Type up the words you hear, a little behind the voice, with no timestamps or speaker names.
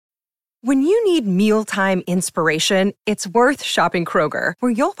When you need mealtime inspiration, it's worth shopping Kroger,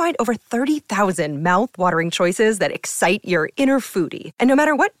 where you'll find over 30,000 mouth-watering choices that excite your inner foodie. And no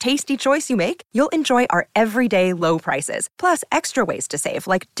matter what tasty choice you make, you'll enjoy our everyday low prices, plus extra ways to save,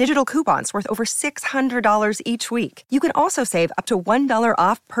 like digital coupons worth over $600 each week. You can also save up to $1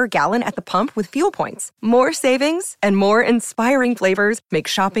 off per gallon at the pump with fuel points. More savings and more inspiring flavors make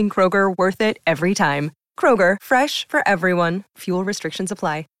shopping Kroger worth it every time. Kroger, fresh for everyone. Fuel restrictions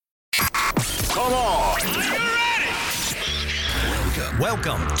apply. Come on. Are you ready?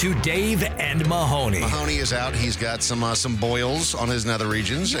 Welcome to Dave and Mahoney. Mahoney is out. He's got some boils on his nether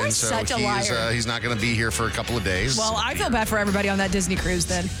regions. You're and so such a liar. He's not going to be here for a couple of days. Well, I feel bad for everybody on that Disney cruise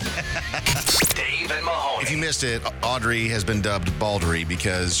then. Dave and Mahoney. If you missed it, Audrey has been dubbed Baldry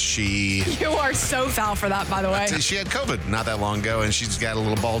because she... You are so foul for that, by the way. She had COVID not that long ago, and she's got a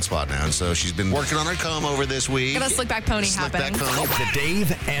little bald spot now. And so she's been working on her comb over this week. Got a slick back pony happening. The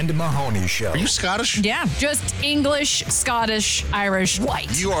Dave and Mahoney Show. Are you Scottish? Yeah, just English, Scottish, Irish,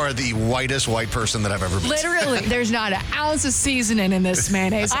 white. You are the whitest white person that I've ever met. Literally, there's not an ounce of seasoning in this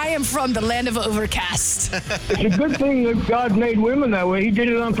mayonnaise. I am from the land of overcast. It's a good thing that God made women that way. He did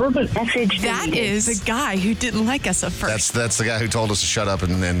it on purpose. That is the guy who didn't like us at first. That's the guy who told us to shut up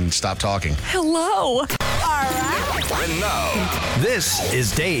and stop talking. Hello. All right. And now, this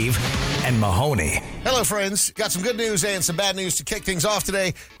is Dave and Mahoney. Hello, friends. Got some good news and some bad news to kick things off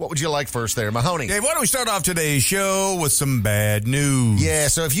today. What would you like first there, Mahoney? Dave, why don't we start off today's show with some bad news? Yeah,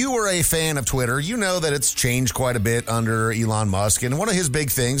 so if you were a fan of Twitter, you know that it's changed quite a bit under Elon Musk. And one of his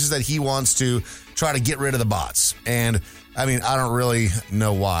big things is that he wants to try to get rid of the bots. And I mean, I don't really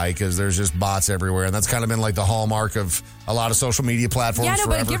know why, because there's just bots everywhere. And that's kind of been like the hallmark of a lot of social media platforms Yeah, no,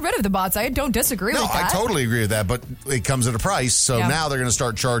 forever. but get rid of the bots. I don't disagree with that. No, I totally agree with that, but it comes at a price. So now they're going to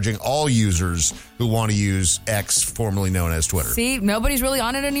start charging all users who want to use X, formerly known as Twitter. See, nobody's really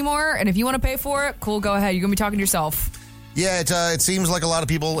on it anymore. And if you want to pay for it, cool, go ahead. You're going to be talking to yourself. Yeah, it seems like a lot of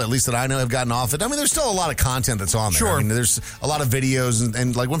people, at least that I know, have gotten off it. I mean, there's still a lot of content that's on there. Sure. I mean, there's a lot of videos,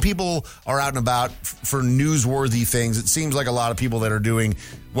 and like when people are out and about for newsworthy things, it seems like a lot of people that are doing,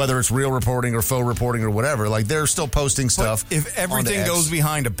 whether it's real reporting or faux reporting or whatever, like they're still posting stuff. But if everything goes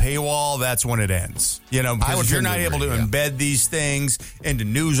behind a paywall, that's when it ends. You know, because if you're not able to embed these things into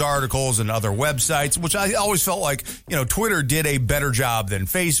news articles and other websites, which I always felt like, you know, Twitter did a better job than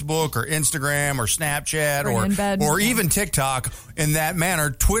Facebook or Instagram or Snapchat or even TikTok in that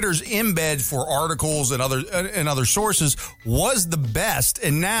manner. Twitter's embed for articles and other sources was the best.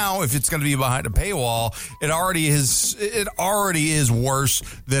 And now if it's going to be behind a paywall, it already is worse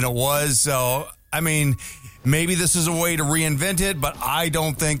than it was. So, I mean, maybe this is a way to reinvent it, but I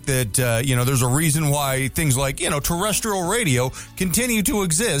don't think that, there's a reason why things like, terrestrial radio continue to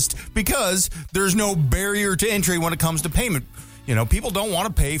exist, because there's no barrier to entry when it comes to payment. You know, people don't want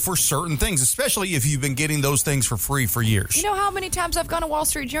to pay for certain things, especially if you've been getting those things for free for years. You know how many times I've gone to Wall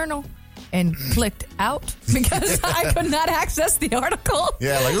Street Journal and clicked out because I could not access the article?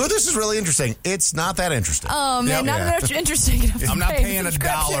 Yeah, like, oh, this is really interesting. It's not that interesting. Oh, man, not interesting enough. I'm not paying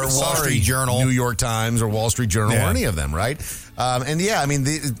 $1 Wall Street Journal, New York Times, or Wall Street Journal, or any of them, right?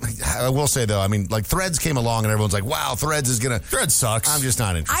 I will say, though, I mean, like Threads came along and everyone's like, wow, Threads sucks. I'm just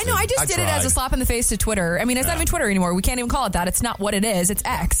not interested. I know, I just did it as a slap in the face to Twitter. I mean, it's not even Twitter anymore. We can't even call it that. It's not what it is. It's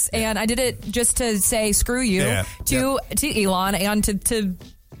X. And I did it just to say screw you to Elon and to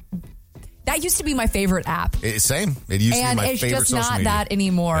that used to be my favorite app. Same. It used to be my favorite social media. And it's just not that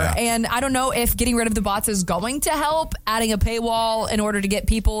anymore. Yeah. And I don't know if getting rid of the bots is going to help, adding a paywall in order to get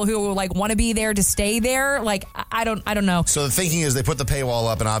people who want to be there to stay there. Like, I don't know. So the thinking is they put the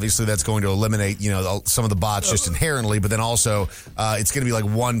paywall up, and obviously that's going to eliminate, some of the bots just inherently, but then also it's going to be like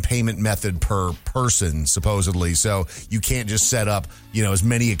one payment method per person, supposedly. So you can't just set up, as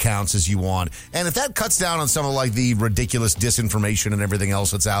many accounts as you want. And if that cuts down on some of like the ridiculous disinformation and everything else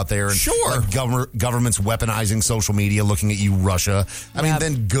that's out there, and like governments weaponizing social media, looking at you, Russia. I mean,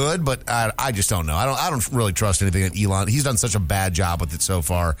 then good, but I just don't know. I don't really trust anything that Elon. He's done such a bad job with it so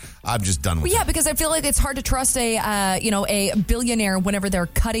far. I'm just done with it. Yeah, because I feel like it's hard to trust a billionaire whenever they're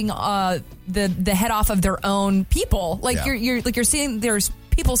cutting the head off of their own people. Like you're seeing there's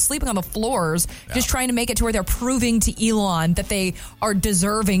people sleeping on the floors just trying to make it to where they're proving to Elon that they are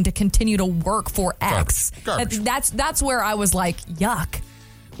deserving to continue to work for X. Garbage. That's where I was like, yuck.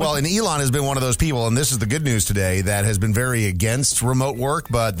 Well, and Elon has been one of those people, and this is the good news today, that has been very against remote work,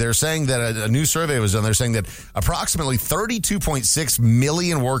 but they're saying that a new survey was done. They're saying that approximately 32.6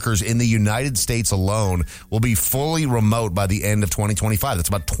 million workers in the United States alone will be fully remote by the end of 2025. That's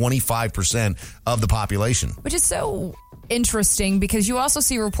about 25% of the population. Which is so interesting, because you also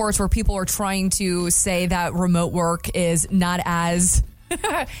see reports where people are trying to say that remote work is not as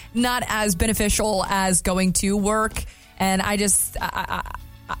not as beneficial as going to work. And I just,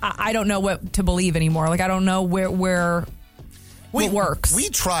 I don't know what to believe anymore. Like, I don't know where it works. We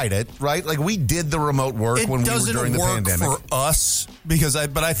tried it, right? Like, we did the remote work when we were during the pandemic. It doesn't work for us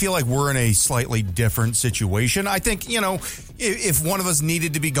but I feel like we're in a slightly different situation. I think, if one of us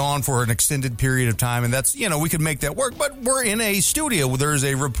needed to be gone for an extended period of time, and that's, we could make that work, but we're in a studio. There's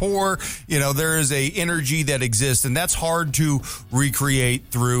a rapport, there is a energy that exists, and that's hard to recreate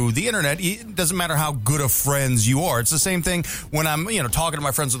through the internet. It doesn't matter how good of friends you are. It's the same thing when I'm, talking to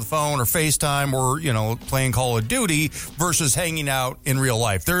my friends on the phone or FaceTime or, playing Call of Duty versus hanging out in real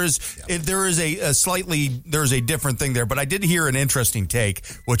life. There is a different thing there, but I did hear an interesting take,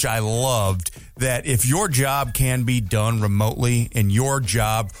 which I loved, that if your job can be done remotely and your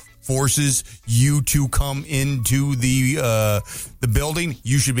job forces you to come into the building,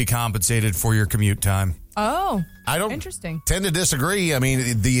 you should be compensated for your commute time. Oh, I don't interesting. Tend to disagree. I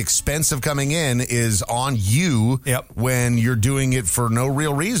mean, the expense of coming in is on you when you're doing it for no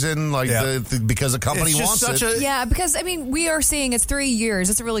real reason, like because a company wants it. Yeah, because, we are seeing it's 3 years.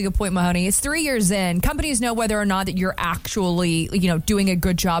 That's a really good point, Mahoney. It's 3 years in. Companies know whether or not that you're actually, doing a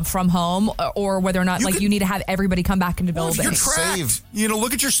good job from home or whether or not, you need to have everybody come back into buildings. You're tracked.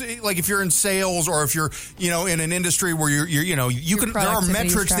 Look at if you're in sales or if you're, in an industry where there are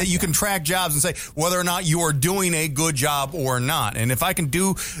metrics that you can track jobs and say whether or not you are doing a good job or not. And if I can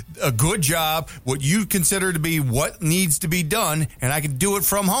do a good job, what you consider to be what needs to be done, and I can do it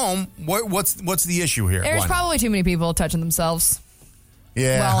from home, what's the issue here? There's probably too many people touching themselves.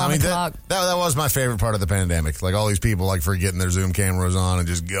 Yeah, that was my favorite part of the pandemic. Like all these people forgetting their Zoom cameras on and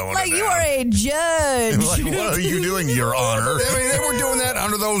just going. Like you are a judge. What are you doing, Your Honor? They were doing that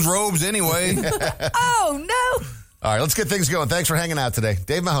under those robes anyway. Oh no! All right, let's get things going. Thanks for hanging out today,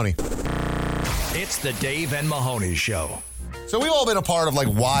 Dave Mahoney. It's the Dave and Mahoney Show. So we've all been a part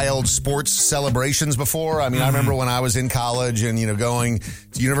of wild sports celebrations before. I remember when I was in college and, going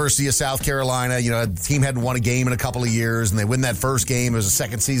to University of South Carolina, a team hadn't won a game in a couple of years and they win that first game. It was the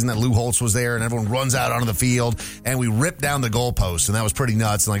second season that Lou Holtz was there and everyone runs out onto the field and we ripped down the goalposts and that was pretty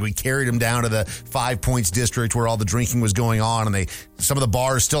nuts. And we carried them down to the 5 Points district where all the drinking was going on and some of the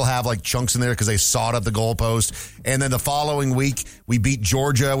bars still have chunks in there because they sawed up the goalpost. And then the following week we beat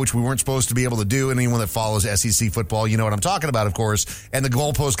Georgia, which we weren't supposed to be able to do. And anyone that follows SEC football, you know what I'm talking about, of course. And the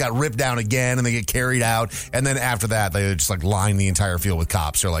goalpost got ripped down again and they get carried out. And then after that, they just line the entire field with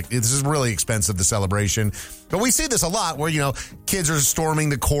cops. They're this is really expensive, the celebration. But we see this a lot where, kids are storming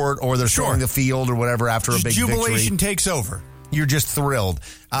the court or they're storming the field or whatever after a big victory. Jubilation takes over. You're just thrilled.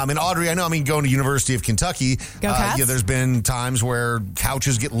 And Audrey, I know, going to University of Kentucky, there's been times where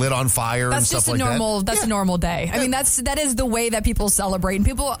couches get lit on fire and stuff like that. That's a normal day. That is the way that people celebrate. And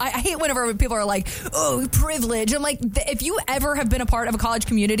people, I hate whenever people are like, oh, privilege. I'm like, if you ever have been a part of a college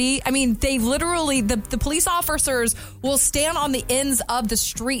community, they literally, the police officers will stand on the ends of the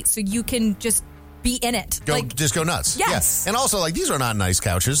street so you can just be in it. Just go nuts. Yes. Yeah. And also, these are not nice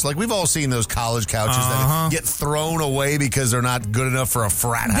couches. We've all seen those college couches that get thrown away because they're not good enough for a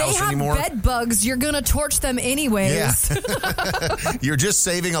frat house anymore. They have bed bugs. You're going to torch them anyways. Yeah. You're just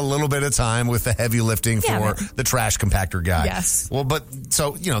saving a little bit of time with the heavy lifting for the trash compactor guy. Yes. Well,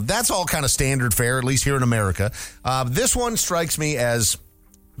 so, that's all kind of standard fare, at least here in America. This one strikes me as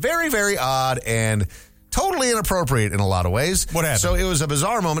very, very odd and totally inappropriate in a lot of ways. What happened? So it was a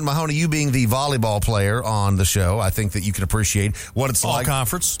bizarre moment. Mahoney, you being the volleyball player on the show, I think that you can appreciate what it's like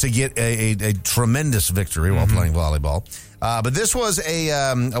conference to get a tremendous victory while playing volleyball. But this was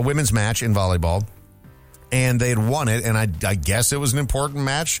a women's match in volleyball. And they had won it, and I guess it was an important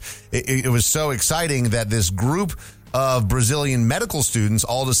match. It was so exciting that this group of Brazilian medical students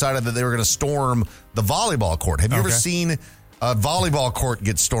all decided that they were going to storm the volleyball court. Have you ever seen a volleyball court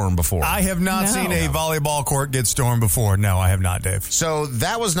get stormed before? I have not seen a volleyball court get stormed before. No, I have not, Dave. So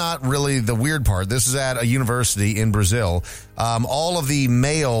that was not really the weird part. This is at a university in Brazil. All of the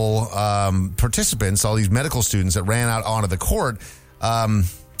male participants, all these medical students that ran out onto the court,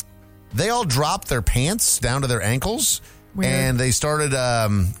 they all dropped their pants down to their ankles. Weird. And they started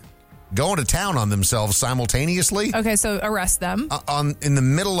going to town on themselves simultaneously. Okay, so arrest them. In the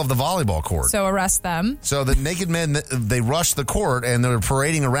middle of the volleyball court. So arrest them. So the naked men, they rushed the court and they were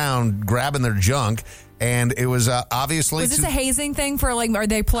parading around, grabbing their junk. And it was obviously... Was this a hazing thing for, are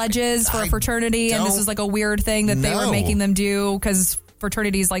they pledges for a fraternity? And this is a weird thing that they were making them do because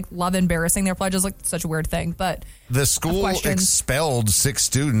fraternities love embarrassing their pledges, such a weird thing. But the school expelled 6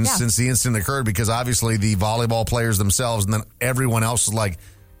 students since the incident occurred because obviously the volleyball players themselves and then everyone else was like,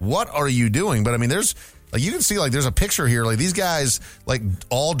 what are you doing? But there's Like, you can see, like, there's a picture here. Like, these guys, like,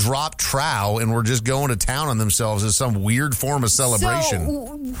 all dropped trow and were just going to town on themselves as some weird form of celebration.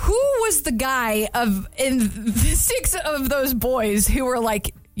 So, who was the guy in the 6 of those boys who were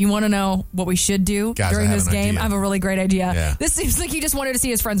like, you want to know what we should do during this game? I have a really great idea. Yeah. This seems like he just wanted to see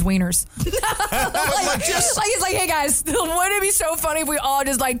his friends' wieners. He's like, hey guys, wouldn't it be so funny if we all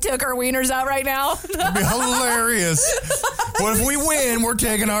just like took our wieners out right now? It'd be hilarious. What if we win? We're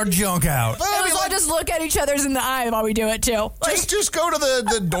taking our junk out. And we all just look at each other's in the eye while we do it too. Like, just go to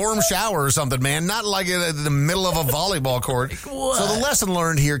the dorm shower or something, man. Not like in the middle of a volleyball court. What? So the lesson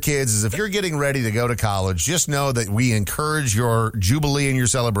learned here, kids, is if you're getting ready to go to college, just know that we encourage your jubilee and your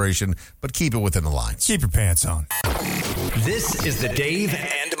celebration, but keep it within the lines. Keep your pants on. This is the Dave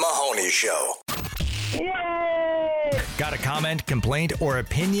and Mahoney Show. Got a comment, complaint, or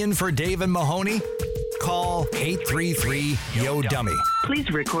opinion for Dave and Mahoney? Call 833-YO-DUMMY. Please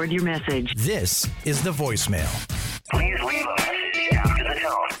record your message. This is the voicemail. Please leave a message after the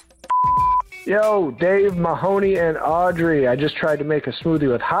tone. Yo, Dave, Mahoney, and Audrey. I just tried to make a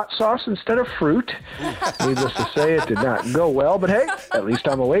smoothie with hot sauce instead of fruit. Needless to say, it did not go well, but hey, at least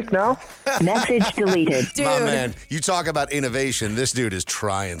I'm awake now. Message deleted. Dude. My man, you talk about innovation. This dude is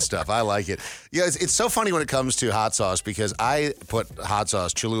trying stuff. I like it. Yeah, it's so funny when it comes to hot sauce because I put hot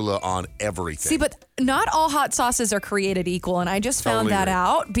sauce, Cholula, on everything. See, but not all hot sauces are created equal, and I just found that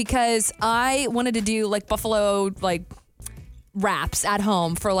out because I wanted to do like buffalo wraps at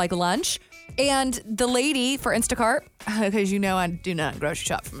home for like lunch. And the lady for Instacart, because you know I do not grocery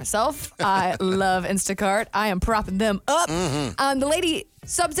shop for myself. I love Instacart. I am propping them up. Mm-hmm. The lady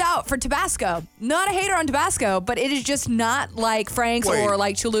subs out for Tabasco. Not a hater on Tabasco, but it is just not like Frank's or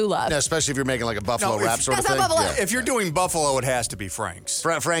like Cholula. No, especially if you're making like a buffalo wrap sort of thing. Yeah. If you're doing buffalo, it has to be Frank's.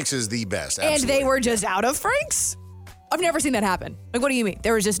 Frank's is the best. Absolutely. And they were just out of Frank's? I've never seen that happen. Like, what do you mean?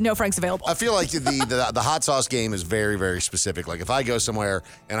 There was just no Frank's available. I feel like the hot sauce game is very, very specific. Like, if I go somewhere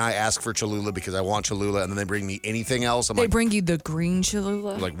and I ask for Cholula because I want Cholula and then they bring me anything else, they bring you the green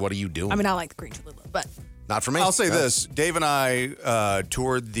Cholula? Like, what are you doing? I mean, I like the green Cholula, but... Not for me. I'll say this. Dave and I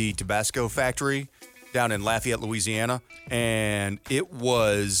toured the Tabasco factory down in Lafayette, Louisiana, and it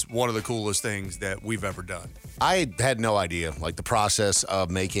was one of the coolest things that we've ever done. I had no idea, like, the process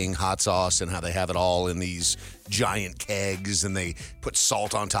of making hot sauce and how they have it all in these giant kegs and they put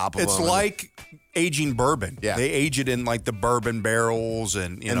salt on top of them. It's like aging bourbon. Yeah. They age it in, like, the bourbon barrels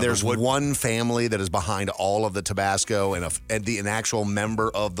and, you know, there's one family that is behind all of the Tabasco and an actual member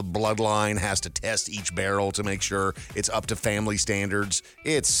of the bloodline has to test each barrel to make sure it's up to family standards.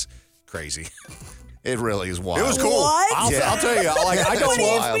 It's crazy. It really is wild. It was cool. What? I'll tell you. Like, I don't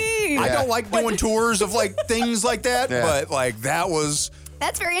What do you mean? I don't like doing tours of like things like that, but like that was.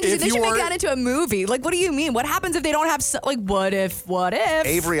 That's very interesting. They should make that into a movie. Like, what do you mean? What happens if they don't have what if?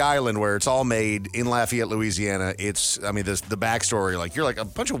 Avery Island, where it's all made in Lafayette, Louisiana. The backstory, like, you're like, a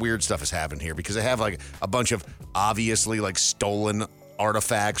bunch of weird stuff has happened here because they have like a bunch of obviously like stolen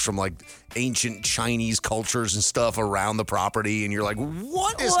artifacts from like ancient Chinese cultures and stuff around the property, and you're like,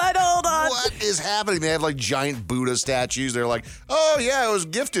 what is happening? They have like giant Buddha statues. They're like, oh yeah, it was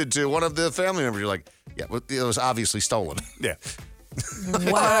gifted to one of the family members. You're like, yeah, it was obviously stolen. Yeah.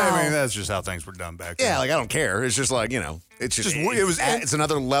 Wow. I mean, that's just how things were done back then. Yeah, like, I don't care. It's just like, you know, it's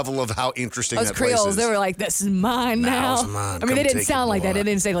another level of how interesting those that place Creoles, is. they were like, this is mine now. It's mine. I mean, they didn't sound like that. They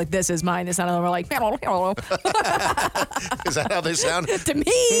didn't say like, this is mine. They sounded like, is that how they sound? To me.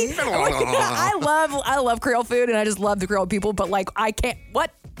 I love Creole food and I just love the Creole people, but like, I can't,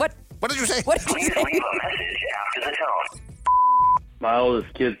 what did you say? What did you Please say? leave a message after the tone. My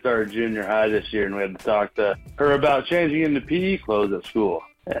oldest kid started junior high this year, and we had to talk to her about changing into PE clothes at school.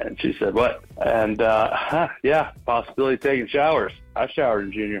 And she said, what? And, yeah, possibility of taking showers. I showered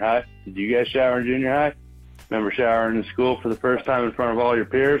in junior high. Did you guys shower in junior high? Remember showering in school for the first time in front of all your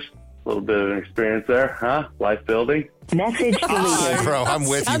peers? A little bit of an experience there, huh? Life building. Message deleted. Bro, I'm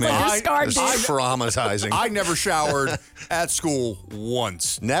with you, man. It's traumatizing. I never showered at school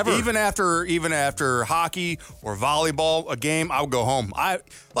once. Never. Even after hockey or volleyball, a game, I would go home. I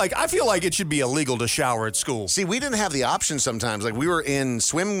feel like it should be illegal to shower at school. See, we didn't have the option sometimes. Like, we were in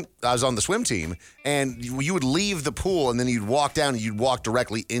swim. I was on the swim team, and you would leave the pool, and then you'd walk down, and you'd walk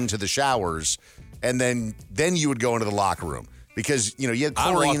directly into the showers, and then you would go into the locker room. Because, you know, you had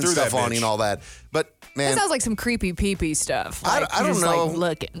chlorine and stuff on you and all that. But, man. That sounds like some creepy pee-pee stuff. I Like, don't just, know like,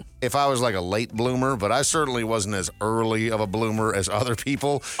 looking. if I was like a late bloomer, but I certainly wasn't as early of a bloomer as other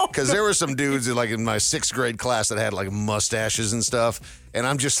people. Because there were some dudes like in my 6th grade class that had like mustaches and stuff. And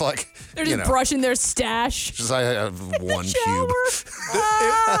I'm just like, They're just brushing their stash. Just I have one pube.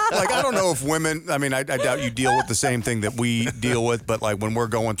 Like, I don't know if women, I mean, I doubt you deal with the same thing that we deal with, but like when we're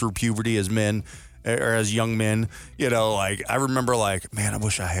going through puberty as men, or as young men, like I remember like, man, I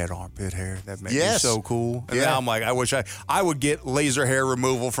wish I had armpit hair. That made me so cool. And now I'm like, I wish I would get laser hair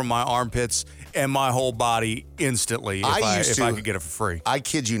removal from my armpits and my whole body instantly if I could get it for free. I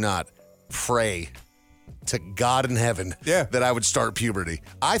kid you not, pray to God in heaven that I would start puberty.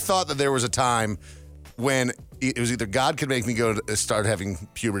 I thought that there was a time when it was either God could make me go to start having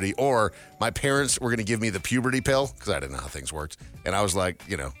puberty or my parents were going to give me the puberty pill because I didn't know how things worked. And I was like,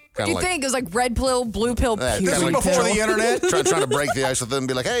 kind of like... You think it was like red pill, blue pill, puberty pill? Like before the internet? trying to break the ice with them and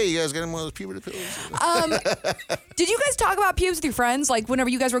be like, hey, you guys getting one of those puberty pills? Did you guys talk about pubes with your friends? Like whenever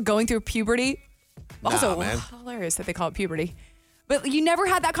you guys were going through puberty? Also, man. Hilarious that they call it puberty. But you never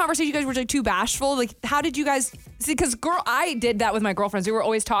had that conversation. You guys were like too bashful. Like, how did you guys see? Because I did that with my girlfriends. We were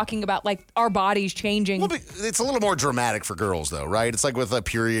always talking about like our bodies changing. Well, it's a little more dramatic for girls, though, right? It's like with a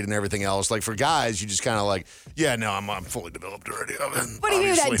period and everything else. Like for guys, you just kind of like, yeah, no, I'm fully developed already. What do you mean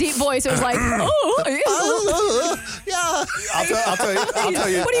with that deep voice? It was like, yeah. I'll tell you.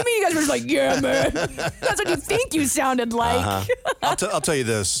 What do you mean you guys were just like, yeah, man? That's what you think you sounded like. I'll tell you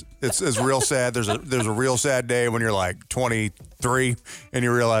this. It's real sad. There's a real sad day when you're like 23 and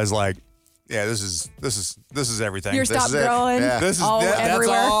you realize like, yeah, this is everything. You're stopped growing. Yeah. This is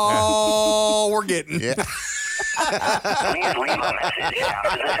everywhere. That's all we're getting. Yeah. Please leave a message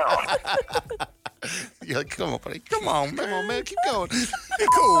after the tone. You're like, come on, buddy. Come on, man. Keep going. Be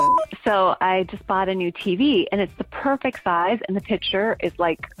cool. So I just bought a new TV, and it's the perfect size, and the picture is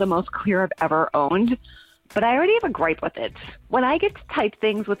like the most clear I've ever owned. But I already have a gripe with it. When I get to type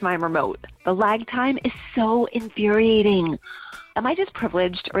things with my remote, the lag time is so infuriating. Am I just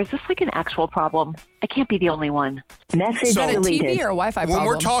privileged, or is this like an actual problem? I can't be the only one. Message Is that a deleted. TV or a Wi-Fi problem? When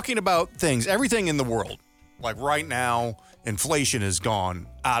we're talking about things, everything in the world, like right now, inflation has gone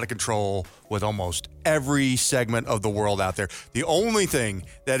out of control with almost every segment of the world out there. The only thing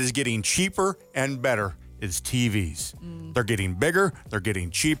that is getting cheaper and better is TVs. They're getting bigger, they're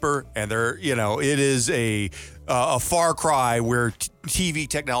getting cheaper, and it is a far cry where TV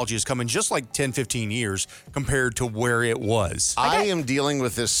technology has come in just like 10, 15 years compared to where it was. I am dealing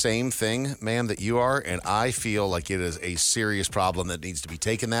with this same thing, ma'am, that you are, and I feel like it is a serious problem that needs to be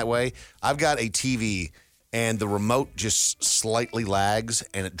taken that way. I've got a TV, and the remote just slightly lags,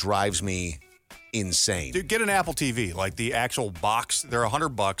 and it drives me insane. Dude, get an Apple TV, like the actual box. They're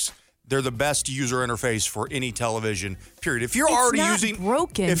 $100. They're the best user interface for any television, period. If you're already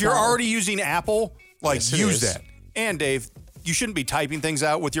using Apple, like Yes, it use is. that. And Dave, you shouldn't be typing things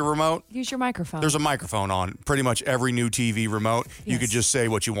out with your remote. Use your microphone. There's a microphone on pretty much every new TV remote. You could just say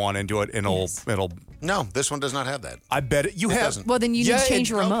what you want into it, and it'll. No, this one does not have that. I bet it. You have. doesn't. Well, then you need to change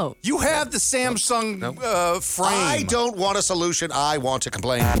your remote. You have the Samsung frame. I don't want a solution. I want to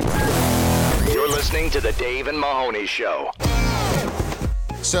complain. You're listening to the Dave and Mahoney Show.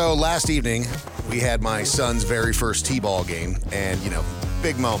 So last evening, we had my son's very first T-ball game, and,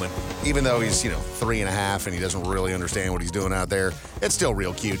 big moment. Even though he's, 3.5 and he doesn't really understand what he's doing out there, it's still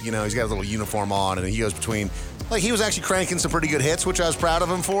real cute. He's got a little uniform on, and he goes between, he was actually cranking some pretty good hits, which I was proud of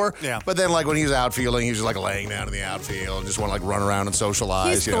him for. Yeah. But then, when he was outfielding, he was just, laying down in the outfield and just want to, run around and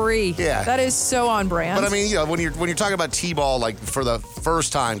socialize. He's 3. Yeah. That is so on brand. But, when you're talking about T-ball, for the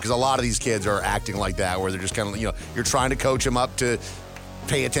first time, because a lot of these kids are acting like that, where they're just kind of, you're trying to coach them up to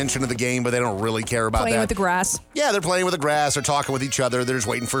pay attention to the game, but they don't really care about playing that. with the grass. Yeah, they're playing with the grass. They're talking with each other. They're just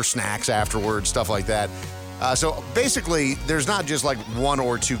waiting for snacks afterwards, stuff like that. So basically, there's not just one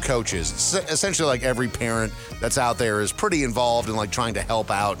or two coaches. It's essentially every parent that's out there is pretty involved in trying to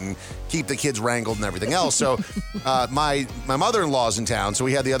help out and keep the kids wrangled and everything else. So my mother-in-law's in town, so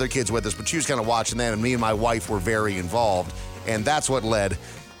we had the other kids with us, but she was kind of watching that, and me and my wife were very involved, and that's what led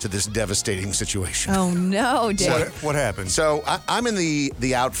to this devastating situation. Oh, no, Dave. What happened? So I'm in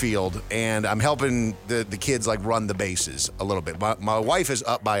the outfield, and I'm helping the kids run the bases a little bit. My wife is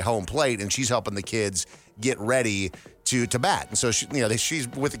up by home plate, and she's helping the kids get ready to bat. And so she's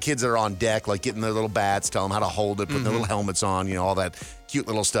with the kids that are on deck, getting their little bats, telling them how to hold it, putting their little helmets on, all that cute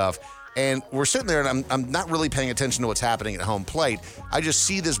little stuff. And we're sitting there, and I'm not really paying attention to what's happening at home plate. I just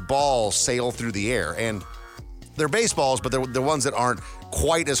see this ball sail through the air, and they're baseballs, but they're ones that aren't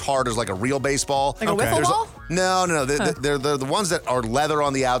quite as hard as a real baseball. Like a wiffle ball? No. They're the ones that are leather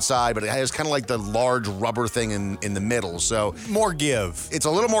on the outside, but it has kind of the large rubber thing in the middle. So more give. It's a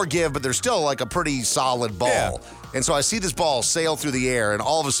little more give, but they're still a pretty solid ball. Yeah. And so I see this ball sail through the air, and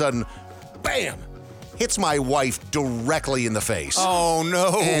all of a sudden, bam! Hits my wife directly in the face. Oh,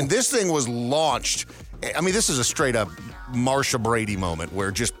 no. And this thing was launched. This is a straight up Marsha Brady moment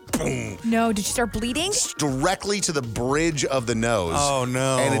where just boom. No, did you start bleeding? Directly to the bridge of the nose. Oh,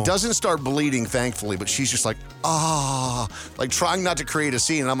 no. And it doesn't start bleeding, thankfully, but she's just trying not to create a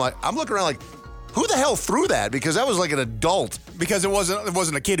scene. And I'm looking around who the hell threw that? Because that was like an adult. Because it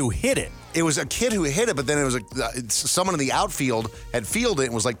wasn't a kid who hit it. It was a kid who hit it, but then it was someone in the outfield had fielded it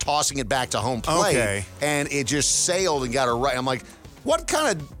and was like tossing it back to home plate. Okay. And it just sailed and got her right. I'm like, what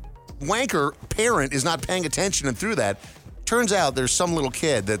kind of wanker parent is not paying attention and threw that? Turns out there's some little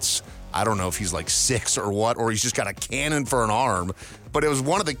kid that's, I don't know if he's like 6 or what, or he's just got a cannon for an arm. But it was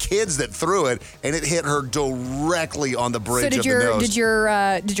one of the kids that threw it, and it hit her directly on the bridge of the nose. Did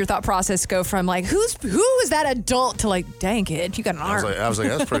your thought process go from like who is that adult to like, dang kid, you got an arm? I was like,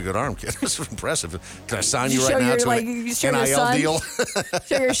 that's a pretty good arm, kid. That's impressive. Can I sign you right now to an NIL deal?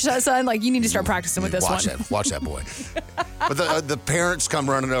 Show your son, like, you need to start practicing with this one. Watch that boy. But the parents come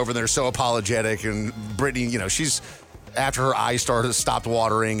running over, and they're so apologetic, and Brittany, she's after her eyes stopped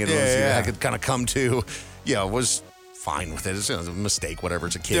watering, and I could kind of come to, was fine with it. It's a mistake, whatever.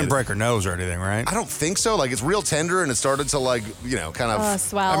 It's a kid. Didn't break her nose or anything, right? I don't think so. Like, it's real tender, and it started to kind of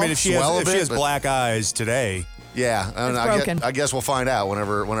swell. I mean, if she has black eyes today, I guess we'll find out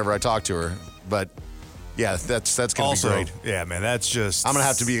whenever I talk to her. But yeah, that's gonna be great. Yeah, man, that's just. I'm gonna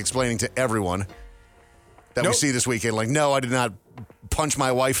have to be explaining to everyone that we see this weekend. Like, no, I did not punch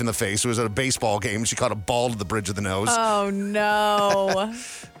my wife in the face. It was at a baseball game. She caught a ball to the bridge of the nose. Oh no.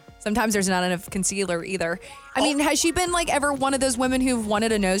 Sometimes there's not enough concealer either. I mean, has she been like ever one of those women who've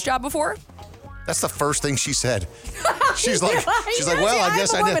wanted a nose job before? That's the first thing she said. She's like, well, I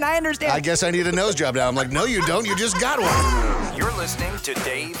guess I understand. I guess I need a nose job now. I'm like, no, you don't. You just got one. You're listening to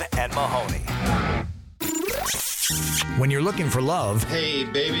Dave and Mahoney. When you're looking for love, hey,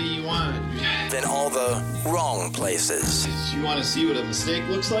 baby, you want then all the wrong places. You want to see what a mistake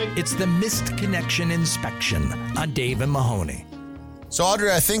looks like? It's the Missed Connection Inspection on Dave and Mahoney. So,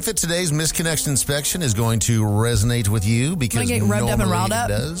 Audrey, I think that today's misconnection inspection is going to resonate with you because get rubbed up and riled it up?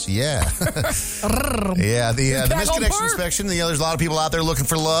 does. Yeah. The misconnection inspection, there's a lot of people out there looking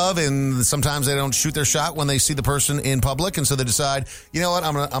for love, and sometimes they don't shoot their shot when they see the person in public, and so they decide, you know what,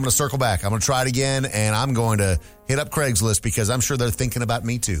 I'm gonna circle back. I'm going to try it again, and I'm going to hit up Craigslist because I'm sure they're thinking about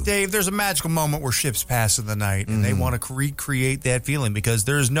me too. Dave, there's a magical moment where ships pass in the night, and they want to recreate that feeling because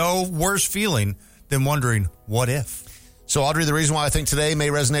there's no worse feeling than wondering, what if? So, Audrey, the reason why I think today may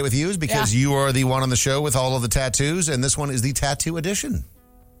resonate with you is because you are the one on the show with all of the tattoos, and this one is the tattoo edition.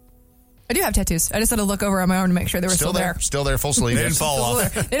 I do have tattoos. I just had to look over on my arm to make sure they were still there. Still there, full sleeve. They didn't fall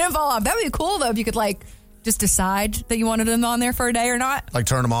off. They didn't fall off. That would be cool, though, if you could, just decide that you wanted them on there for a day or not. Like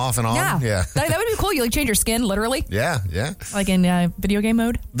turn them off and on? Yeah. That would be cool. You, change your skin, literally. Yeah. Like in video game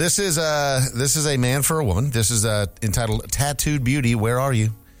mode. This is a man for a woman. This is entitled Tattooed Beauty. Where are you?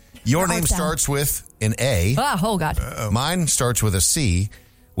 Your name starts with an A. Oh, God. Mine starts with a C.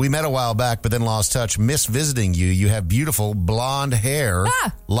 We met a while back, but then lost touch. Miss visiting you. You have beautiful blonde hair,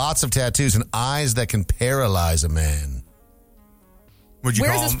 lots of tattoos, and eyes that can paralyze a man. Where is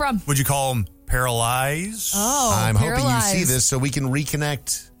this from? Would you call him paralyzed? Oh, I'm hoping you see this so we can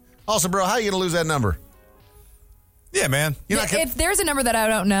reconnect. Also, bro, how are you going to lose that number? Yeah, man. If there's a number that I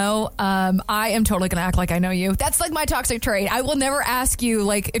don't know, I am totally going to act like I know you. That's like my toxic trait. I will never ask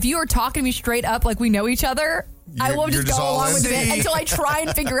you, if you are talking to me straight up like we know each other, I won't just go along with it until I try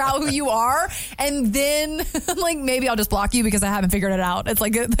and figure out who you are. And then, maybe I'll just block you because I haven't figured it out. It's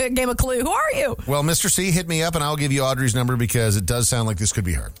like a game of Clue. Who are you? Well, Mr. C, hit me up and I'll give you Audrey's number because it does sound like this could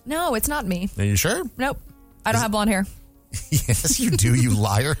be her. No, it's not me. Are you sure? Nope. I don't have blonde hair. Yes, you do, you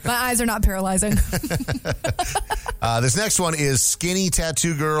liar. My eyes are not paralyzing. This next one is Skinny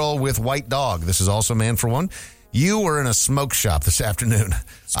Tattoo Girl with White Dog. This is also man for one. You were in a smoke shop this afternoon.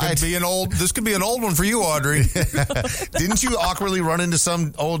 This could be an old one for you, Audrey. Didn't you awkwardly run into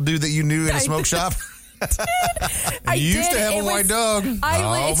some old dude that you knew in a smoke shop? I used to have a white dog.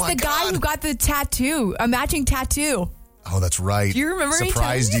 It's the guy who got the tattoo, a matching tattoo. Oh, that's right. Do you remember?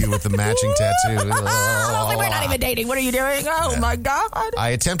 Surprised you with the matching tattoo. I was like, we're not even dating. What are you doing? Oh, my God. I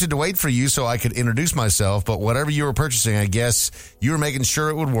attempted to wait for you so I could introduce myself, but whatever you were purchasing, I guess you were making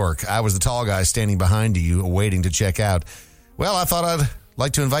sure it would work. I was the tall guy standing behind you, waiting to check out. Well, I thought I'd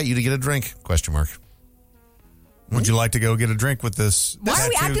like to invite you to get a drink, ? Would you like to go get a drink with this? Why are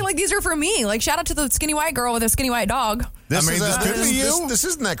we acting like these are for me? Shout out to the skinny white girl with a skinny white dog. This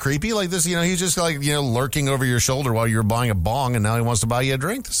isn't that creepy. Like this, he's just lurking over your shoulder while you're buying a bong, and now he wants to buy you a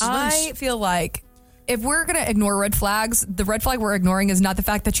drink. This is nice. I feel like if we're going to ignore red flags, the red flag we're ignoring is not the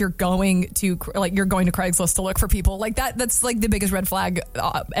fact that you're going to Craigslist to look for people. That's the biggest red flag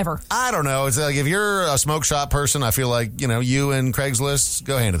ever. I don't know. It's like if you're a smoke shop person, I feel like, you and Craigslist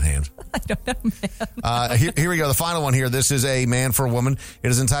go hand in hand. I don't know, man. Here we go. The final one here. This is a man for a woman. It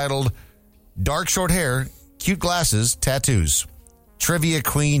is entitled Dark Short Hair, Cute Glasses, Tattoos. Trivia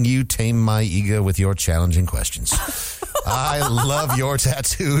Queen, you tame my ego with your challenging questions. I love your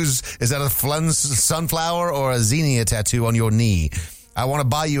tattoos. Is that a sunflower or a zinnia tattoo on your knee? I want to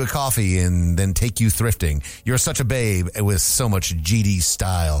buy you a coffee and then take you thrifting. You're such a babe with so much GD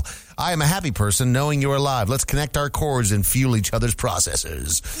style. I am a happy person knowing you're alive. Let's connect our cords and fuel each other's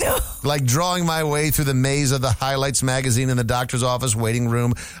processes. Like drawing my way through the maze of the Highlights magazine in the doctor's office waiting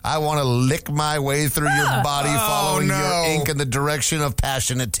room. I want to lick my way through your body following your ink in the direction of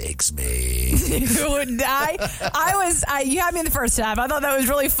passion it takes me. Dude, you had me in the first half. I thought that was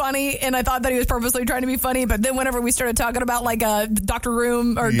really funny, and I thought that he was purposely trying to be funny, but then whenever we started talking about like a Doctor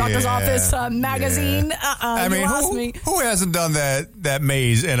Room or Doctor's Office magazine, I mean, who hasn't done that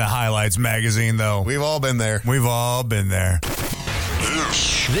maze in a Highlights magazine, though? We've all been there. We've all been there.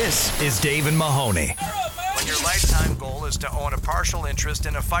 This is Dave and Mahoney. When your lifetime goal is to own a partial interest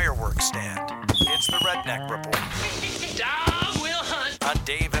in a fireworks stand, it's the Redneck Report. Dog will hunt on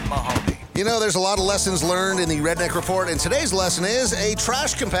Dave and Mahoney. You know, there's a lot of lessons learned in the Redneck Report, and today's lesson is a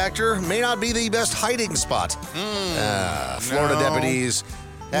trash compactor may not be the best hiding spot. Florida deputies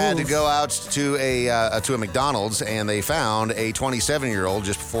had to go out to a McDonald's, and they found a 27-year-old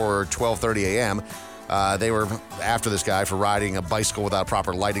just before 12:30 a.m. They were after this guy for riding a bicycle without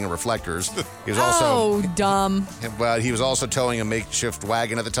proper lighting and reflectors. He was also dumb. Well, he was also towing a makeshift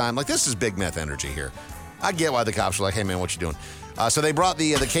wagon at the time. Like, this is big meth energy here. I get why the cops were like, "Hey, man, what you doing?" So they brought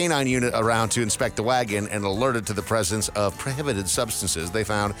the canine unit around to inspect the wagon and alerted to the presence of prohibited substances. They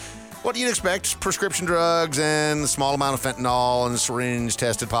found what you'd expect: prescription drugs and a small amount of fentanyl, and a syringe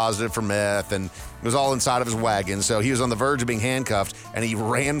tested positive for meth, and it was all inside of his wagon. So he was on the verge of being handcuffed, and he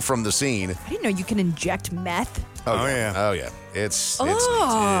ran from the scene. I didn't know you can inject meth. Oh yeah. It's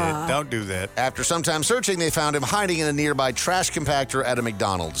don't do that. After some time searching, they found him hiding in a nearby trash compactor at a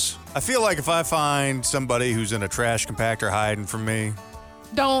McDonald's. I feel like if I find somebody who's in a trash compactor hiding from me,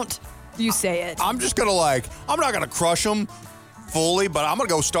 don't you say it. I'm just gonna I'm not gonna crush them fully, but I'm gonna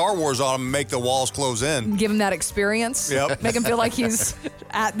go Star Wars on him and make the walls close in. Give him that experience. Yep. Make him feel like he's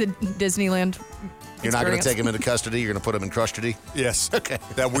at the Disneyland. You're not going to take him into custody? You're going to put him in custody? Yes. Okay.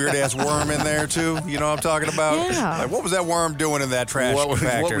 That weird-ass worm in there, too? You know what I'm talking about? Yeah. Like, what was that worm doing in that trash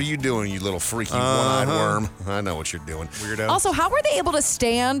compactor? What were you doing, you little freaky one-eyed worm? I know what you're doing. Weirdo. Also, how were they able to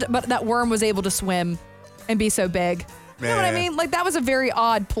stand, but that worm was able to swim and be so big? You know what I mean? Like, that was a very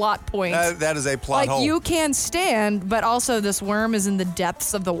odd plot point. That is a plot hole. Like, you can stand, but also this worm is in the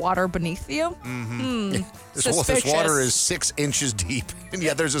depths of the water beneath you. Mm-hmm. This water is 6 inches deep, and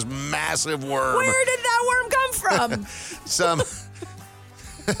yet there's this massive worm. Where did that worm come from?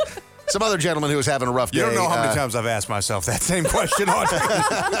 Some other gentleman who was having a rough day. You don't know how many times I've asked myself that same question, Audrey.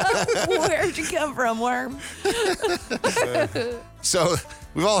 Where'd you come from, worm? So,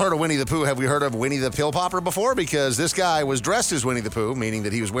 we've all heard of Winnie the Pooh. Have we heard of Winnie the Pill Popper before? Because this guy was dressed as Winnie the Pooh, meaning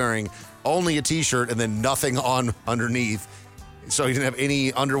that he was wearing only a T-shirt and then nothing on underneath. So he didn't have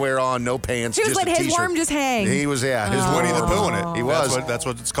any underwear on, no pants, he was just letting a T-shirt. his worm just hang. He was, His Winnie the Pooh in it. He was. That's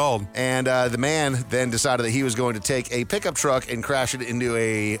what it's called. And the man then decided that he was going to take a pickup truck and crash it into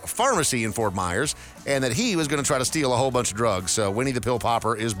a pharmacy in Fort Myers, and that he was going to try to steal a whole bunch of drugs. So Winnie the Pill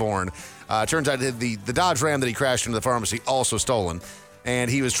Popper is born. Turns out the Dodge Ram that he crashed into the pharmacy also stolen.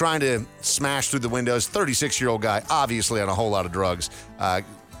 And he was trying to smash through the windows. 36-year-old guy, obviously on a whole lot of drugs.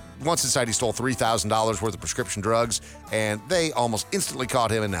 Once inside, he stole $3,000 worth of prescription drugs, and they almost instantly caught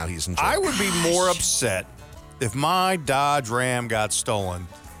him, and now he's in jail. I would be more upset if my Dodge Ram got stolen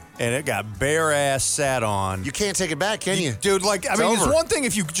and it got bare ass sat on. You can't take it back, can you? Dude, it's one thing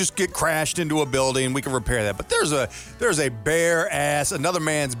if you just get crashed into a building, we can repair that. But there's a bare ass, another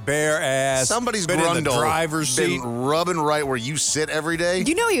man's bare ass. Somebody's been in the grundle driver's seat, been rubbing right where you sit every day.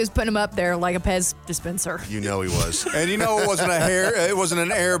 You know he was putting him up there like a Pez dispenser. You know he was. And you know it wasn't an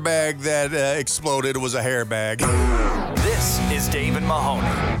airbag that exploded. It was a hairbag. This is Dave and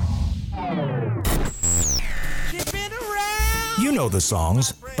Mahoney. You know the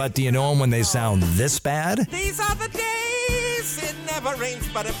songs, but do you know them when they sound this bad? These are the days it never rains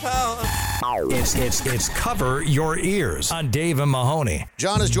but it pours. It's Cover Your Ears on Dave and Mahoney.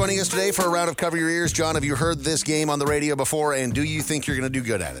 John is joining us today for a round of Cover Your Ears. John, have you heard this game on the radio before, and do you think you're going to do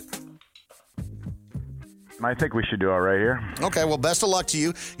good at it? I think we should do all right here. Okay, well, best of luck to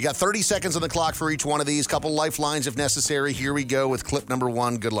you. You got 30 seconds on the clock for each one of these. Couple lifelines if necessary. Here we go with clip number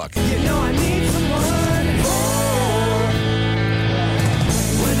 1. Good luck. You know I need someone.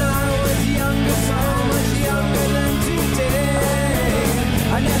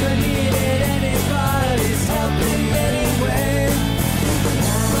 I never needed anybody's help in any way.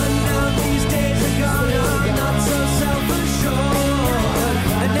 But now these days are gone, I'm not so self-assured.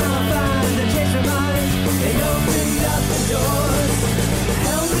 And now I find the change my mind, they opened up the doors.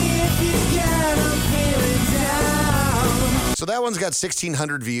 Help me if you can, I'm feeling down. that one's got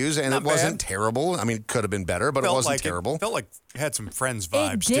 1,600 views, and it wasn't terrible. I mean, it could have been better, but it wasn't terrible. It felt like it had some Friends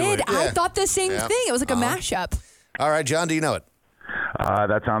vibes It to did. it. I thought the same thing. It was like a mashup. All right, John, do you know it?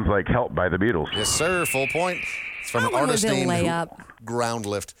 That sounds like Help by the Beatles. Yes, sir. Full point. It's from an one was artist a named layup. Ground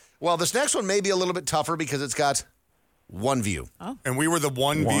Lift. Well, this next one may be a little bit tougher because it's got one view. Oh. And we were the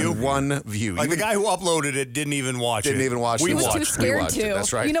one view? One view. Like the guy who uploaded it didn't even watch it. Didn't even watch it. He was too scared to.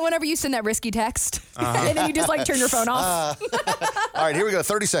 That's right. You know, whenever you send that risky text, and then you just like turn your phone off. All right, here we go.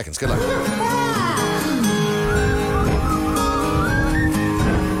 30 seconds. Good luck.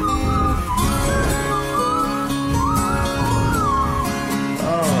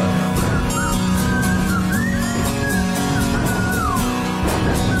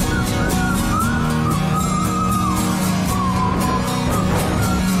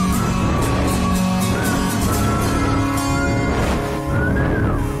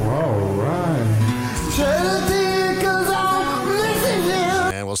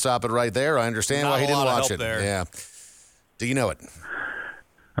 And we'll stop it right there. I understand why he didn't watch it. There. Yeah. Do you know it?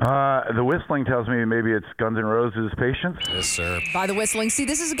 The whistling tells me maybe it's Guns N' Roses' Patience. Yes, sir. By the whistling. See,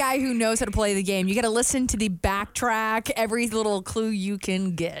 this is a guy who knows how to play the game. You got to listen to the backtrack, every little clue you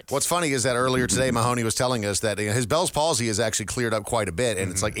can get. What's funny is that earlier today, Mahoney was telling us that his Bell's palsy has actually cleared up quite a bit,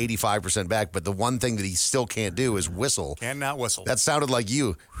 and it's like 85% back. But the one thing that he still can't do is whistle. Cannot whistle. That sounded like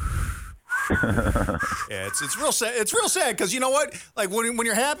you. Yeah, it's real sad. It's real sad because you know what? Like when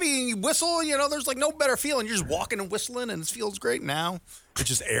you're happy and you whistle, you know, there's like no better feeling. You're just walking and whistling, and it feels great. Now it's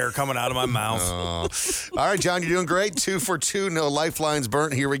just air coming out of my mouth. All right, John, you're doing great. 2 for 2. No lifelines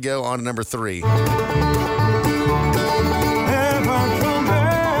burnt. Here we go on to number 3.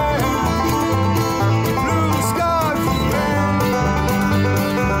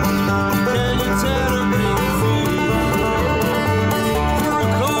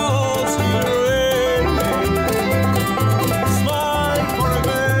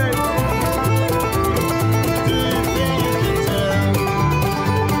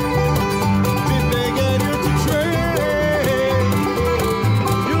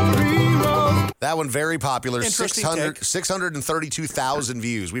 That one very popular, 632,000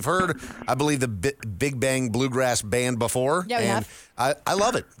 views. We've heard, I believe, the Big Bang Bluegrass Band before. Yeah, we and I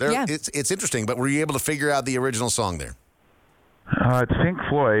love it. It's interesting, but were you able to figure out the original song there? It's Pink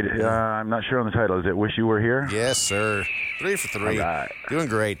Floyd. I'm not sure on the title. Is it Wish You Were Here? Yes, sir. 3 for 3. Right. Doing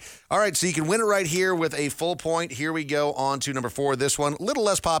great. All right, so you can win it right here with a full point. Here we go on to number 4. This one, a little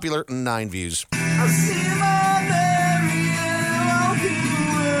less popular, 9 views.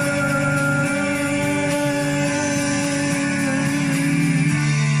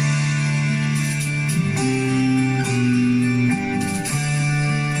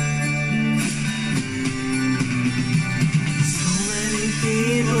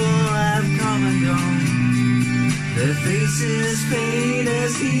 Their faces fade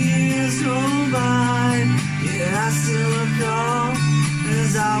as years go by. Yeah, I still recall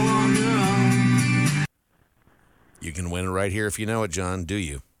as I wander on. You can win it right here if you know it, John. Do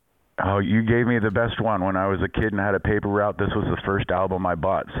you? Oh, you gave me the best one. When I was a kid and had a paper route, this was the first album I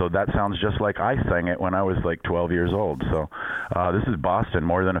bought. So that sounds just like I sang it when I was like 12 years old. So this is Boston,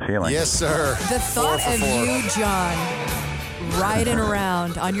 More Than a Feeling. Yes, sir. The thought of you, John, riding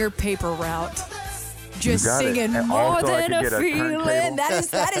around on your paper route. Just singing More Than a Feeling. That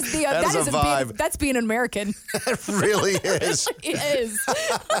is a vibe. That's being an American. It really is. It is.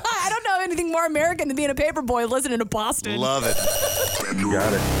 I don't know anything more American than being a paper boy listening to Boston. Love it. You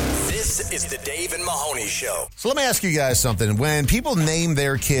got it. This is the Dave and Mahoney Show. So let me ask you guys something. When people name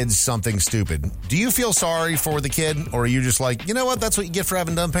their kids something stupid, do you feel sorry for the kid, or are you just like, you know what, that's what you get for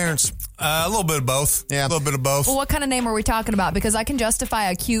having dumb parents? A little bit of both. Yeah. A little bit of both. Well, what kind of name are we talking about? Because I can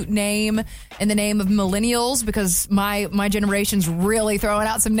justify a cute name in the name of millennials, because my generation's really throwing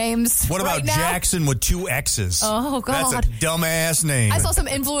out some names. What about right now. Jackson with 2 X's? Oh, God. That's a dumbass name. I saw some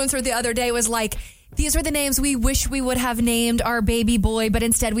influencer the other day was like, these are the names we wish we would have named our baby boy, but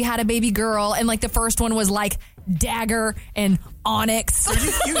instead we had a baby girl. And like the first one was like Dagger and Onyx.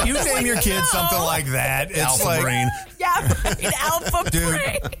 You name your kid something like that. It's Alpha like, Brain. Yeah, right. Alpha dude,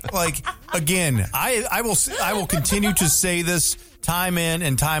 Brain. like, again, I will continue to say this time in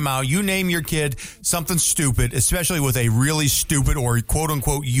and time out. You name your kid something stupid, especially with a really stupid or quote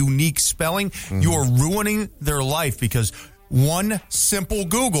unquote unique spelling, you are ruining their life, because one simple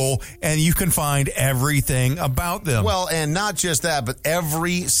Google and you can find everything about them. Well, and not just that, but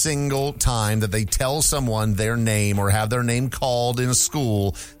every single time that they tell someone their name or have their name called in a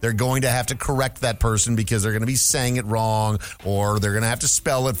school, they're going to have to correct that person because they're going to be saying it wrong, or they're going to have to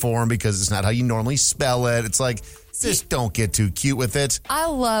spell it for them because it's not how you normally spell it. It's like, just don't get too cute with it. I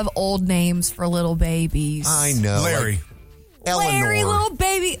love old names for little babies. I know. Larry. Larry, little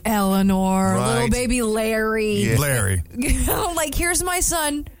baby Eleanor, Right. little baby Larry. Yeah. Larry. Like, here's my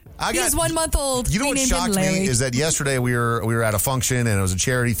son. He's 1 month old. You know We what named him shocked Larry. me is that yesterday we were at a function and it was a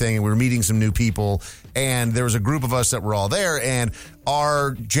charity thing and we were meeting some new people and there was a group of us that were all there and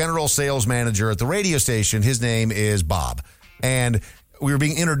our general sales manager at the radio station, his name is Bob, and we were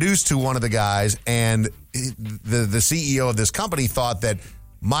being introduced to one of the guys and the CEO of this company thought that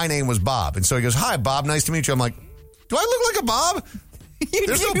my name was Bob, and so he goes, "Hi, Bob, nice to meet you." I'm like, "Do I look like a Bob?"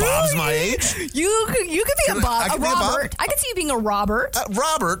 There's no Bobs my age. You could be a Bob, I a could be a Bob. Robert. I could see you being a Robert.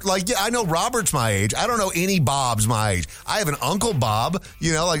 Robert, like, yeah, I know Robert's my age. I don't know any Bobs my age. I have an Uncle Bob,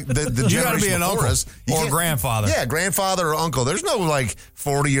 you know, like the You gotta be generation an before uncle us. You or can't- grandfather. Yeah, grandfather or uncle. There's no, like,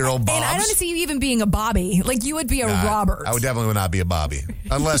 40-year-old Bobs. And I don't see you even being a Bobby. Like, you would be a Nah, Robert. I would definitely not be a Bobby.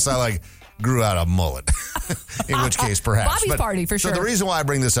 Unless I, like, grew out a mullet. In which case, perhaps. Bobby's party, for sure. So the reason why I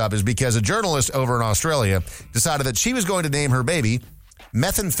bring this up is because a journalist over in Australia decided that she was going to name her baby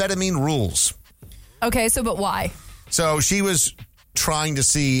Methamphetamine Rules. Okay, but why? So she was trying to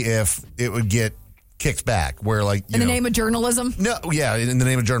see if it would get kicked back, where, like, In the name of journalism? No, yeah, in the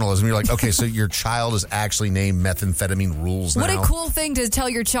name of journalism. You're like, okay, so your child is actually named Methamphetamine Rules now. What a cool thing to tell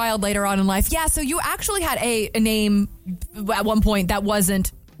your child later on in life. Yeah, so you actually had a name at one point that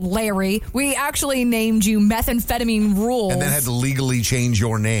wasn't Larry. We actually named you Methamphetamine Rules. And then had to legally change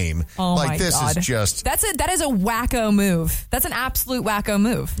your name. Oh like, my this God. is just... That is a wacko move. That's an absolute wacko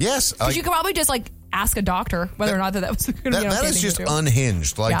move. Yes. Because you could probably just, like, ask a doctor whether or not that was going to be okay. That is just thing to do.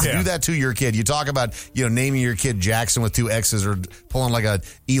 unhinged. Like, to Yeah. do that to your kid. You talk about, you know, naming your kid Jackson with 2 X's or pulling like a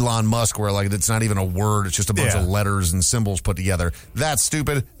Elon Musk where, like, it's not even a word. It's just a bunch of letters and symbols put together. That's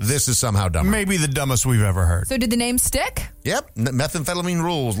stupid. This is somehow dumber. Maybe the dumbest we've ever heard. So did the name stick? Yep. Methamphetamine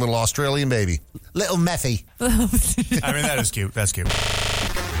Rules. Little Australian baby. Little Methy. I mean, that is cute. That's cute.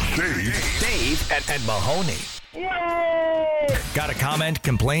 Dave and Mahoney. Got a comment,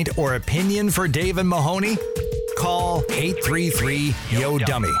 complaint, or opinion for Dave and Mahoney? Call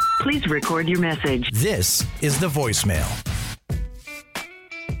 833-YO-DUMMY. Please record your message. This is the voicemail.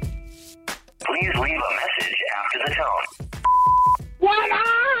 Please leave a message after the tone. What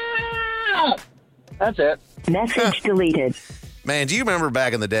up? That's it. Message deleted. Man, do you remember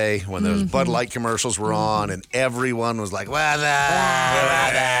back in the day when those Bud Light commercials were on and everyone was like, That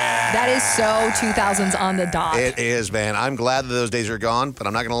is so 2000s on the dot. It is, man. I'm glad that those days are gone, but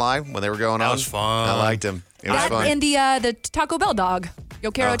I'm not going to lie. When they were going on, was fun. I liked them. It was That fun. and the Taco Bell dog.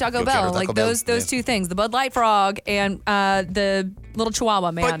 Yo Quiero Oh, Taco Yo Bell. Quiero Taco Like Bell. those Yeah. two things. The Bud Light frog and the little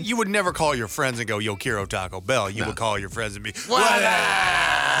Chihuahua man. But you would never call your friends and go, Yo quiero Taco Bell. You would call your friends and be,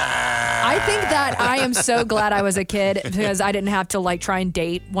 I think that I am so glad I was a kid because I didn't have to, like, try and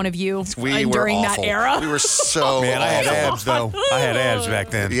date one of you We were during awful. that era. We were so Man, I had awful. abs, though. I had abs back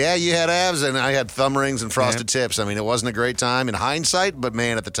then. Yeah, you had abs, and I had thumb rings and frosted tips. I mean, it wasn't a great time in hindsight, but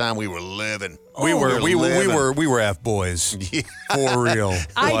man, at the time we were living. We were living. F boys for real.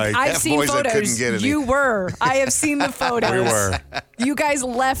 I've F seen boys that couldn't photos. get any. You were. I have seen the photos. We were. You guys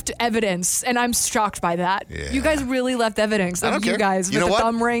left evidence, and I'm shocked by that. Yeah. You guys really left evidence I of don't you care. guys You with know the what?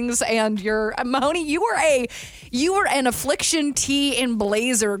 thumb rings and your Mahoney. You were an affliction tee and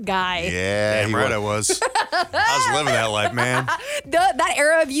blazer guy. Yeah, Damn he right was. I was. I was living that life, man. That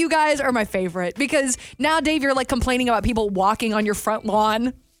era of you guys are my favorite because now, Dave, you're like complaining about people walking on your front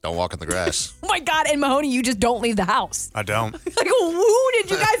lawn. Don't walk in the grass. Oh my God. And Mahoney, you just don't leave the house. I don't. Like, who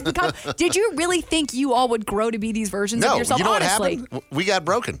did you guys become? Did you really think you all would grow to be these versions No, of yourself? you know Honestly. what happened? We got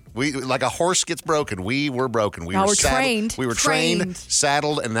broken. We like a horse gets broken. We were broken. We No, were we're saddled. trained. We were Trained. trained,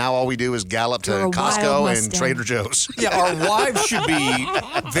 saddled, and now all we do is gallop to You're a wild Costco and Mustang. Trader Joe's. Yeah, our wives should be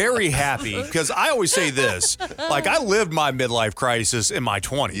very happy because I always say this. Like, I lived my midlife crisis in my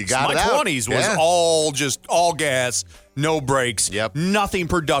 20s. You got my it out. 20s was Yeah. all gas, no brakes. Yep. Nothing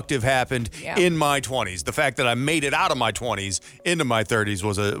productive happened Yeah. in my 20s. The fact that I made it out of my 20s into my 30s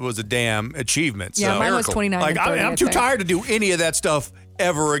was a damn achievement. Yeah, So, mine was 29 Like, and 30, I'm I too think. tired to do any of that stuff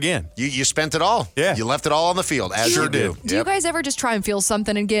ever again. You spent it all. Yeah. You left it all on the field, as Sure you do. did. Do you guys ever just try and feel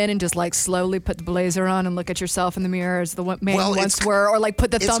something again and just like slowly put the blazer on and look at yourself in the mirror as the man Well, you it's- once were, or like put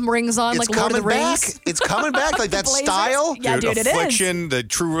the it's- thumb rings on it's like Lord of the coming Rings? back. It's coming back, like that Blazers? style. Yeah, dude, it is. Affliction, the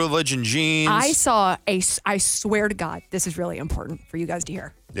True Religion jeans. I swear to God, this is really important for you guys to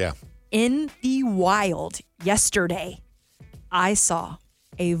hear. Yeah. In the wild yesterday, I saw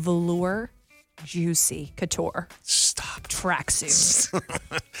a velour Juicy Couture Stop. tracksuit.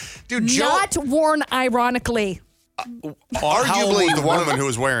 Dude, Joe, Not worn ironically. How old arguably was the woman who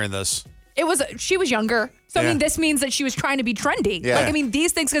was wearing this? She was younger. So, I mean, this means that she was trying to be trendy. Yeah. Like, I mean,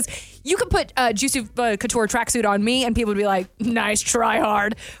 these things, because you could put a Juicy Couture tracksuit on me and people would be like, nice, try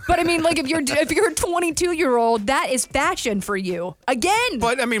hard. But, I mean, like, if you're a 22-year-old, that is fashion for you. Again.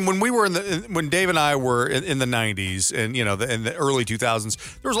 But, I mean, when Dave and I were in the 90s and, you know, in the early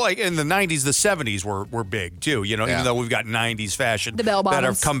 2000s, there was like, in the 90s, the 70s were big, too. You know, even though we've got 90s fashion the bell bottoms that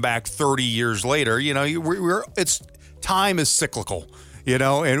have come back 30 years later, you know, time is cyclical. You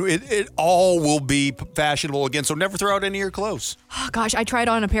know, and it all will be fashionable again. So never throw out any of your clothes. Oh, gosh, I tried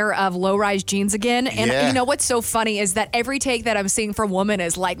on a pair of low-rise jeans again. And you know what's so funny is that every take that I'm seeing from women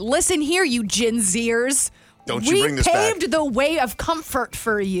is like, listen here, you Gen Zers. Don't you bring this back. We paved the way of comfort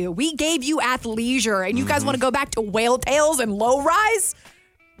for you. We gave you athleisure. And you guys want to go back to whale tails and low-rise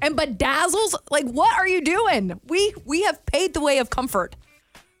and bedazzles? Like, what are you doing? We have paved the way of comfort.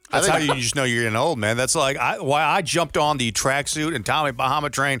 That's how you just know you're getting old, man. That's like why I jumped on the tracksuit and Tommy Bahama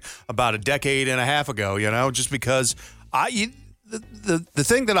train about a decade and a half ago, you know, just because the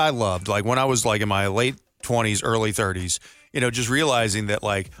thing that I loved, like when I was like in my late 20s, early 30s, you know, just realizing that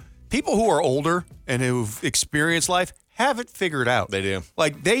like people who are older and who've experienced life have it figured out. They do.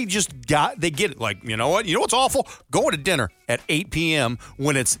 Like they get it. Like, you know what? You know what's awful? Going to dinner at 8 p.m.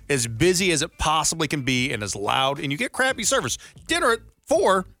 when it's as busy as it possibly can be and as loud and you get crappy service. Dinner at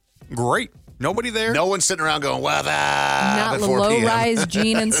 4. Great. Nobody there. No one's sitting around going, well, not at 4 p.m. low-rise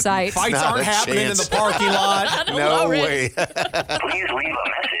jean in sight. Fights aren't happening in the parking lot. No way. Please leave a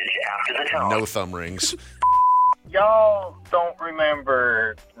message after the tone. No thumb rings. Y'all don't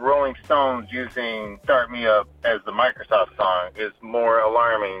remember Rolling Stones using Start Me Up as the Microsoft song is more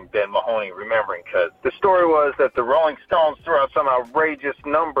alarming than Mahoney remembering, because the story was that the Rolling Stones threw out some outrageous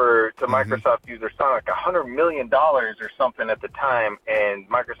number to Microsoft to use their song, like $100 million or something at the time, and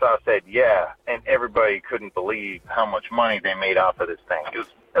Microsoft said yeah, and everybody couldn't believe how much money they made off of this thing. It was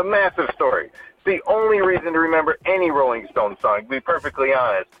a massive story. The only reason to remember any Rolling Stones song, to be perfectly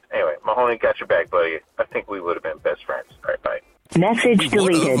honest. Anyway, Mahoney, got your back, buddy. I think we would have been best friends. All right, bye. Message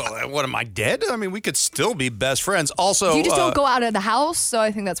deleted. What, am I dead? I mean, we could still be best friends. Also, You just don't go out of the house, so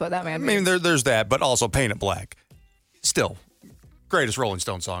I think that's what that man means. I mean, there's that, but also Paint It Black. Still, greatest Rolling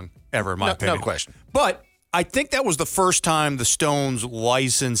Stone song ever, in my opinion. No question. But I think that was the first time the Stones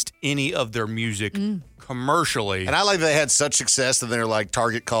licensed any of their music commercially. And I like that they had such success that they're like,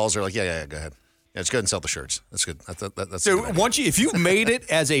 Target calls, they're like, yeah, go ahead. Yeah, let's go ahead and sell the shirts. That's good. That's so good. If you made it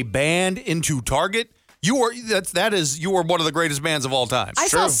as a band into Target, you are one of the greatest bands of all time. I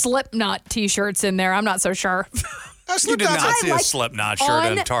saw Slipknot T-shirts in there. I'm not so sure. You did not see a Slipknot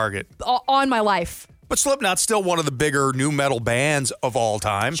shirt at Target. On my life. But Slipknot's still one of the bigger new metal bands of all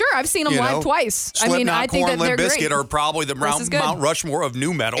time. Sure, I've seen them live twice. Slipknot, I mean, I think Korn, that they're Limp Bizkit great. are probably the Mount Rushmore of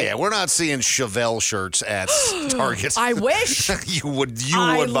new metal. Yeah, we're not seeing Chevelle shirts at Target. I wish. you would buy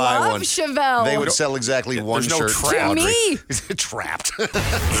I one. love Chevelle. They would sell exactly one There's no shirt. trap. To me. Trapped.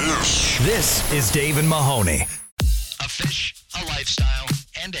 This is Dave and Mahoney. A fish, a lifestyle,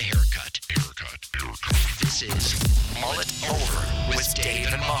 and a haircut. This is Mullet Over with Dave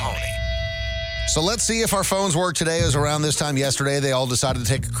and Mahoney. So let's see if our phones work today. It was around this time yesterday. They all decided to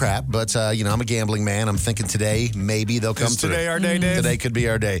take a crap. But, I'm a gambling man. I'm thinking today, maybe they'll come through. Is today our day, Dave? Today could be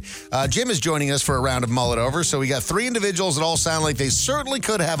our day. Jim is joining us for a round of Mullet Over. So we got 3 individuals that all sound like they certainly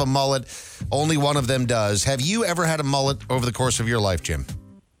could have a mullet. Only one of them does. Have you ever had a mullet over the course of your life, Jim?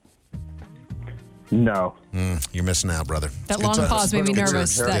 No. You're missing out, brother. That long pause made me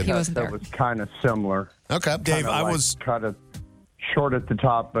nervous that he wasn't there. That was kind of similar. Okay. Dave, I was kind of short at the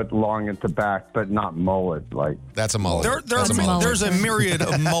top, but long at the back, but not mullet. Like that's a mullet. There's a myriad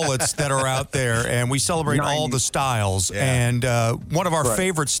of mullets that are out there, and we celebrate all the styles. Yeah. And one of our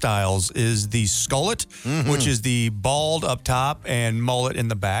favorite styles is the skullet, which is the bald up top and mullet in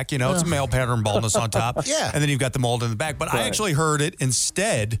the back. You know, it's a male pattern baldness on top. Yeah. And then you've got the mullet in the back. But I actually heard it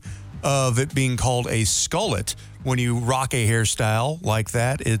instead of it being called a skullet. When you rock a hairstyle like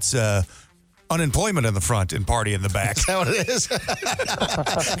that, it's unemployment in the front and party in the back. That's how it is.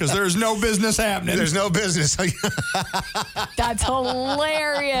 Because there's no business happening. There's no business. That's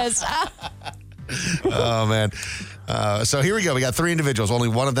hilarious. Oh, man. So here we go. We got 3 individuals. Only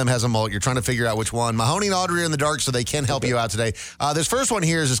one of them has a mullet. You're trying to figure out which one. Mahoney and Audrey are in the dark, so they can help you out today. This first one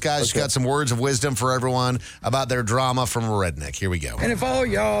here is this guy's got some words of wisdom for everyone about their drama from a redneck. Here we go. And if all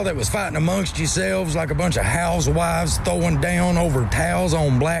y'all that was fighting amongst yourselves like a bunch of housewives throwing down over towels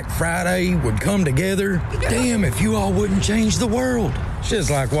on Black Friday would come together, damn if you all wouldn't change the world. It's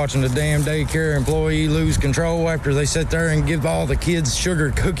just like watching the damn daycare employee lose control after they sit there and give all the kids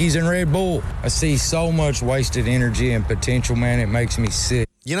sugar cookies and Red Bull. I see so much wasted energy and potential, man. It makes me sick.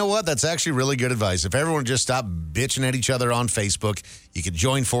 You know what? That's actually really good advice. If everyone just stopped bitching at each other on Facebook, you could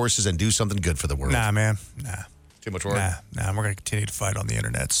join forces and do something good for the world. Nah, man. Nah. Too much work? Nah. We're going to continue to fight on the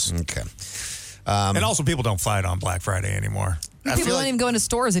internets. Okay. And also, people don't fight on Black Friday anymore. People don't even go into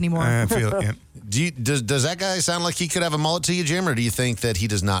stores anymore. I feel it. Yeah. Does that guy sound like he could have a mullet to you, Jim, or do you think that he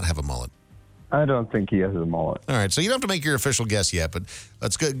does not have a mullet? I don't think he has a mullet. All right, so you don't have to make your official guess yet, but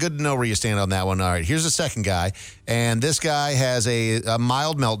that's good to know where you stand on that one. All right, here's the second guy, and this guy has a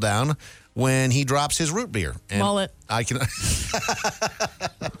mild meltdown when he drops his root beer. And mullet. I can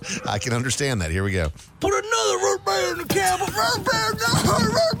I can understand that. Here we go. Put another root beer in the can. Root beer, no!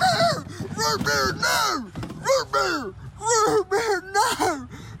 Root beer! Root beer, no! Root beer! Root beer, no!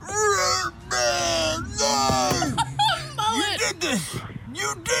 Root beer, no! You did this!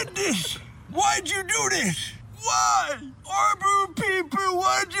 You did this! Why'd you do this? Why? Arbor people,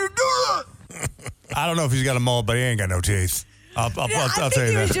 why'd you do that? I don't know if he's got a mullet, but he ain't got no teeth. I'll tell you I think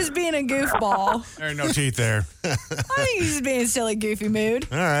he was just being a goofball. There ain't no teeth there. I think he's just being a silly, goofy mood.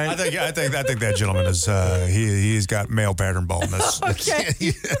 All right. I think that gentleman is he's got male pattern baldness. Okay.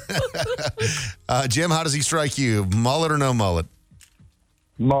 Jim, how does he strike you? Mullet or no mullet?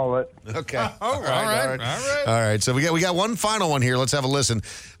 Mullet. Okay. All right. So we got one final one here. Let's have a listen.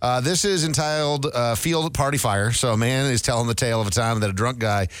 This is entitled Field Party Fire. So a man is telling the tale of a time that a drunk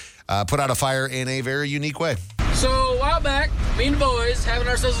guy put out a fire in a very unique way. So a while back, me and the boys having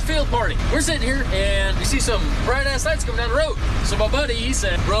ourselves a field party. We're sitting here and we see some bright ass lights coming down the road. So my buddy, he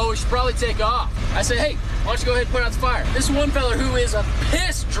said, bro, we should probably take off. I said, hey, why don't you go ahead and put out the fire? This one fella who is a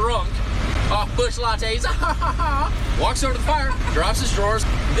piss drunk off Busch Lattes, walks over to the fire, drops his drawers.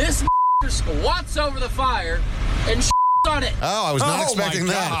 This squats over the fire and on it. Oh, I was not expecting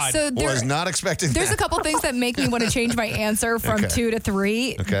that. So was not expecting There's that. a couple things that make me want to change my answer from 2 to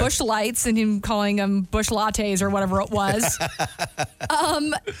 3. Okay. Busch Lights and him calling them Busch Lattes or whatever it was.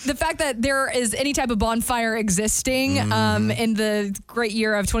 The fact that there is any type of bonfire existing in the great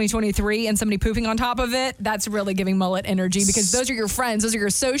year of 2023 and somebody pooping on top of it, that's really giving mullet energy because those are your friends, those are your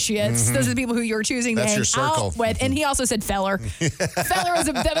associates, those are the people who you're choosing That's to your hang circle. out with. And he also said feller. Feller was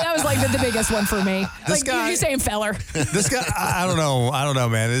that was like the biggest one for me. This guy- you saying feller. This guy, I don't know,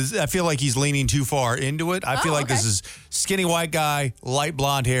 man. I feel like he's leaning too far into it. I feel like this is skinny white guy, light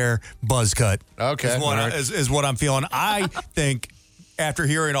blonde hair, buzz cut. Okay. Is what I'm feeling. I think after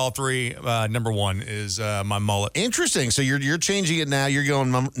hearing all three, number one is my mullet. Interesting. So you're changing it now. You're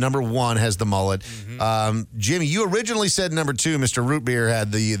going number one has the mullet. Jimmy, you originally said number 2, Mr. Root Beer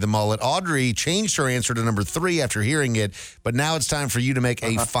had the mullet. Audrey changed her answer to number 3 after hearing it, but now it's time for you to make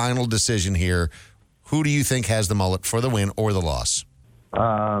a final decision here. Who do you think has the mullet for the win or the loss?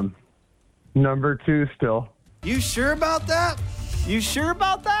 Number 2 still. You sure about that? You sure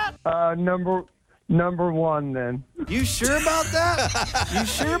about that? Number 1 then. You sure about that? You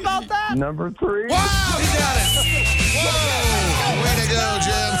sure about that? Number 3. Wow, he got it. Whoa! Way to go,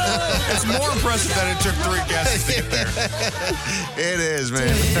 Jim. It's more impressive that it took 3 guesses to get there. It is,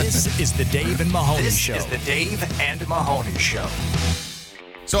 man. This is the Dave and Mahoney Show. This is the Dave and Mahoney Show.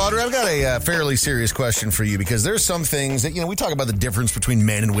 So, Audrey, I've got a fairly serious question for you because there's some things that, we talk about the difference between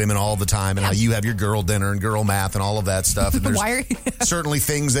men and women all the time and how you have your girl dinner and girl math and all of that stuff. And there's Why are you? certainly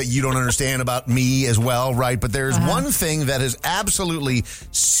things that you don't understand about me as well, right? But there's one thing that has absolutely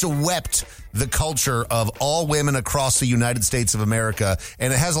swept the culture of all women across the United States of America.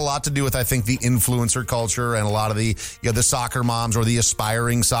 And it has a lot to do with, I think, the influencer culture and a lot of the, the soccer moms or the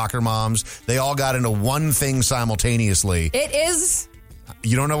aspiring soccer moms. They all got into one thing simultaneously. It is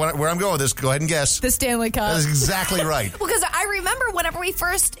You don't know where I'm going with this. Go ahead and guess. the Stanley Cup. That is exactly right. Well, because I remember whenever we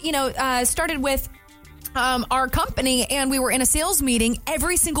first, started with our company and we were in a sales meeting,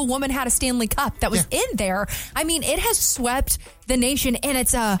 every single woman had a Stanley Cup that was in there. I mean, it has swept the nation and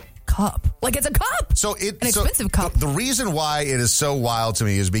it's a cup. Like it's a cup. So an expensive cup. The reason why it is so wild to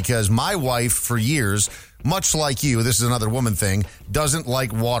me is because my wife for years, much like you, this is another woman thing, doesn't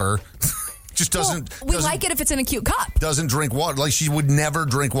like water. Just doesn't. We like it if it's in a cute cup. Doesn't drink water. Like she would never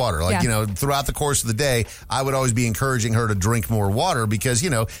drink water. Like, throughout the course of the day, I would always be encouraging her to drink more water because,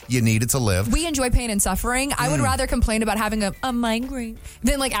 you need it to live. We enjoy pain and suffering. I would rather complain about having a migraine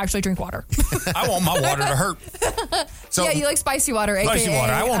than actually drink water. I want my water to hurt. So, you like spicy water, Spicy AKA,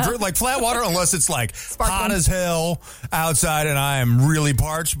 water. I won't drink flat water unless it's Sparkling. hot as hell outside and I am really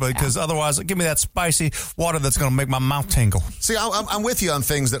parched. Because otherwise, give me that spicy water that's going to make my mouth tingle. See, I'm with you on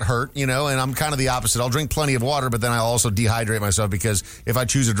things that hurt, and I'm kind of the opposite. I'll drink plenty of water, but then I also dehydrate myself because if I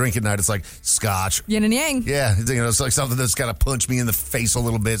choose a drink at night, it's like scotch. Yin and yang. Yeah, it's like something that's got to punch me in the face a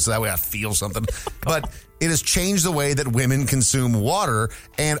little bit so that way I feel something. But it has changed the way that women consume water,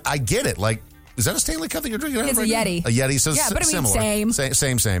 and I get it. Like, Is that a Stanley Cup that you're drinking out It's of a right Yeti. now? A Yeti, so Yeah, but I mean, similar.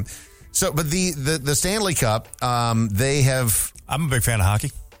 Same. So, but the Stanley Cup, they have... I'm a big fan of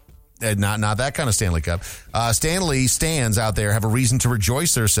hockey. Not that kind of Stanley Cup. Stanley stands out there have a reason to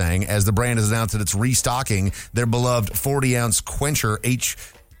rejoice, they're saying, as the brand has announced that it's restocking their beloved 40-ounce Quencher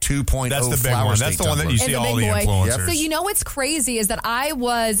H2.0 That's the big flower one. state That's the one that you tumbler. see all the influencers. So you know what's crazy is that I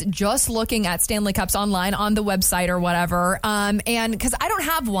was just looking at Stanley Cups online on the website or whatever, and because I don't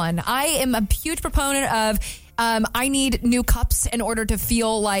have one, I am a huge proponent of I need new cups in order to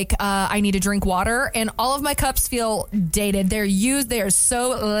feel like I need to drink water, and all of my cups feel dated. They're used. They are so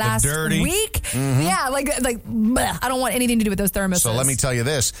last week. Mm-hmm. Yeah, like bleh, I don't want anything to do with those thermoses. So let me tell you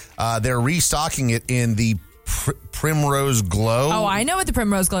this. They're restocking it in the Primrose Glow. Oh, I know what the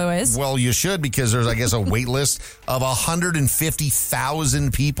Primrose Glow is. Well, you should, because there's, I guess, a wait list of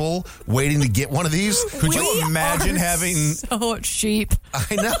 150,000 people waiting to get one of these. Could you imagine having... So cheap.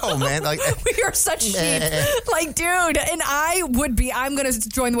 I know, man. Like, we are such sheep. Like, dude, and I'm going to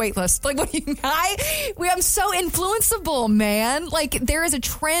join the wait list. Like, I'm so influenceable, man. Like, there is a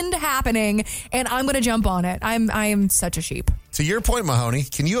trend happening, and I'm going to jump on it. I am such a sheep. To your point, Mahoney,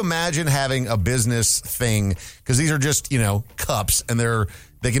 can you imagine having a business thing? Because these are just, cups, and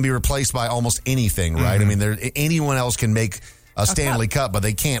they can be replaced by almost anything, right? Mm-hmm. I mean, anyone else can make a Stanley Cup, but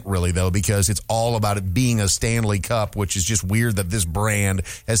they can't really, though, because it's all about it being a Stanley Cup, which is just weird that this brand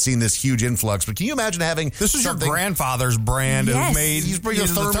has seen this huge influx. But can you imagine having this is your grandfather's brand who made he's bringing a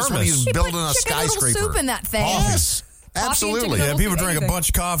thermos when he's building a skyscraper. Soup in that thing. Yes. Absolutely. Yeah, people drink a bunch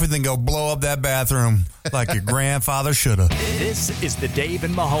of coffee, then go blow up that bathroom like your grandfather should have. This is the Dave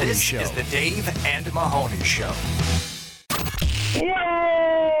and Mahoney Show. This is the Dave and Mahoney Show.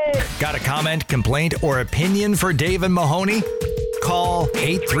 Got a comment, complaint, or opinion for Dave and Mahoney? Call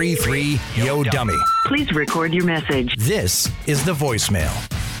 833-YO-DUMMY. Please record your message. This is the voicemail.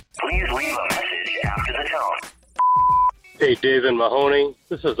 Please leave a message after the tone. Hey, Dave and Mahoney.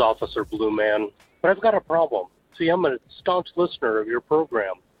 This is Officer Blue Man. But I've got a problem. See, I'm a staunch listener of your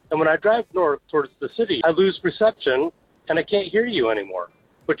program. And when I drive north towards the city, I lose reception and I can't hear you anymore,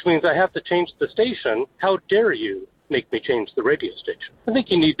 which means I have to change the station. How dare you make me change the radio station? I think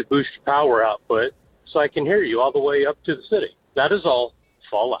you need to boost your power output so I can hear you all the way up to the city. That is all.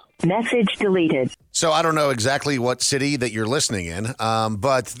 Fall out. Message deleted. So I don't know exactly what city that you're listening in,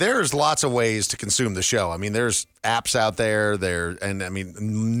 but there's lots of ways to consume the show. I mean, there's apps out there,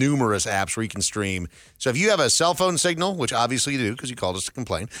 numerous apps where you can stream. So if you have a cell phone signal, which obviously you do because you called us to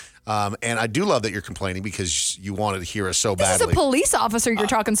complain, and I do love that you're complaining because you wanted to hear us so badly. This is a police officer you're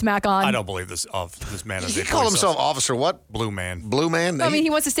talking smack on. I don't believe this man is He called himself Officer what? Blue Man. Blue Man? I mean, he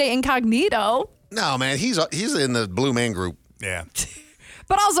wants to stay incognito. No, man, he's in the Blue Man group. Yeah.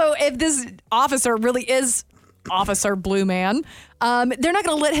 But also, if this officer really is Officer Blue Man, they're not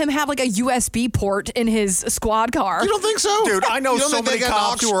going to let him have like a USB port in his squad car. You don't think so? Dude, I know so many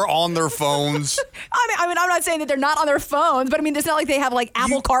cops who are on their phones. I mean, I'm not saying that they're not on their phones, but I mean, it's not like they have like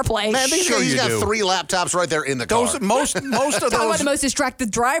Apple CarPlay. Man, he's got 3 laptops right there in the car. Most of those. Talking about the most distracted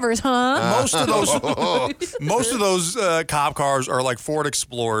drivers, huh? Most of those cop cars are like Ford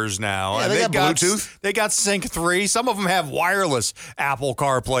Explorers now. Yeah, and they got Bluetooth. They got Sync 3. Some of them have wireless Apple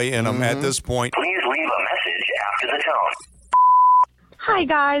CarPlay in them at this point. Please leave a message after the tone. Hi,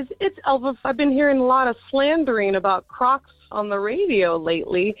 guys. It's Elvis. I've been hearing a lot of slandering about Crocs on the radio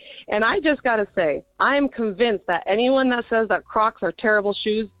lately, and I just got to say, I am convinced that anyone that says that Crocs are terrible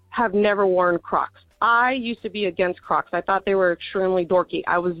shoes have never worn Crocs. I used to be against Crocs. I thought they were extremely dorky.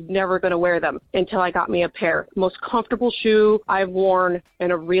 I was never going to wear them until I got me a pair. Most comfortable shoe I've worn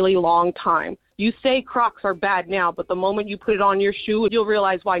in a really long time. You say Crocs are bad now, but the moment you put it on your shoe, you'll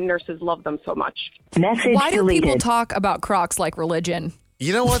realize why nurses love them so much. Message Why do deleted. people talk about Crocs like religion?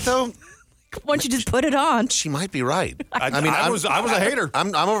 You know what, though? Why don't you just put it on? She might be right. I was a hater.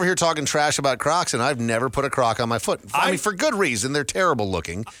 I'm over here talking trash about Crocs, and I've never put a Croc on my foot. I mean, for good reason. They're terrible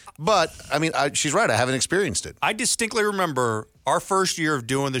looking. But, I mean, she's right. I haven't experienced it. I distinctly remember our first year of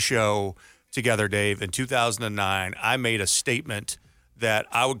doing the show together, Dave, in 2009. I made a statement that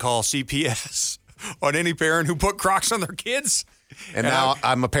I would call CPS on any parent who put Crocs on their kids. And now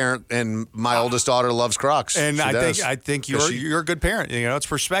I'm a parent, and my oldest daughter loves Crocs. And I think you're a good parent. You know, it's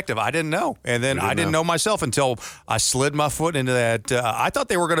perspective. I didn't know, and then I didn't know myself until I slid my foot into that. I thought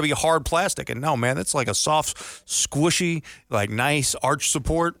they were going to be hard plastic, and no, man, it's like a soft, squishy, like nice arch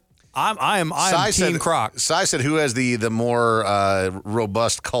support. I am Team Croc. Cy said, "Who has the more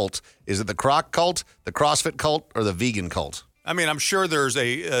robust cult? Is it the Croc cult, the CrossFit cult, or the vegan cult?" I mean, I'm sure there's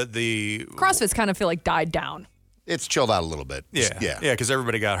the CrossFit's kind of feel like died down. It's chilled out a little bit. Yeah, because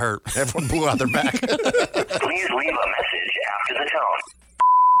everybody got hurt. Everyone blew out their back. Please leave a message after the tone.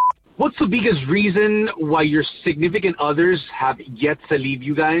 What's the biggest reason why your significant others have yet to leave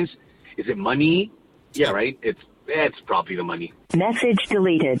you guys? Is it money? Yeah, right. It's probably the money. Message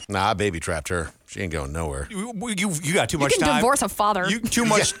deleted. Nah, I baby trapped her. She ain't going nowhere. You got too much You can time. divorce a father. Too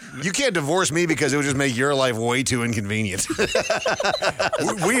much. You can't divorce me because it would just make your life way too inconvenient.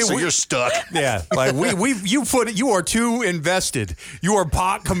 So you're stuck. Yeah, like you are too invested. You are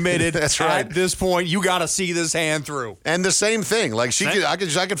pot committed. That's right. At this point, you got to see this hand through. And the same thing. Like I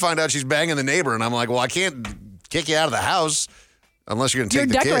could find out she's banging the neighbor, and I'm like, well, I can't kick you out of the house. Unless you're going to take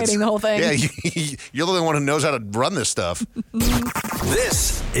the kids. You're decorating the whole thing. Yeah, you're the only one who knows how to run this stuff.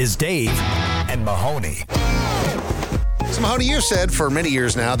 This is Dave and Mahoney. So, Mahoney, you've said for many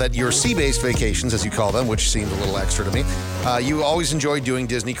years now that your sea-based vacations, as you call them, which seemed a little extra to me, you always enjoy doing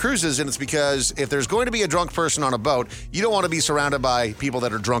Disney cruises, and it's because if there's going to be a drunk person on a boat, you don't want to be surrounded by people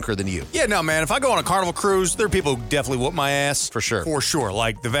that are drunker than you. Yeah, no, man. If I go on a Carnival cruise, there are people who definitely whoop my ass. For sure. For sure.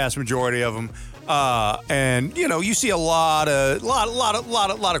 Like the vast majority of them. And you see a lot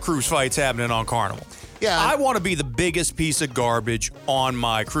of cruise fights happening on Carnival. Yeah. I want to be the biggest piece of garbage on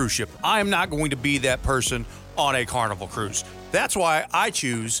my cruise ship. I am not going to be that person on a Carnival cruise. That's why I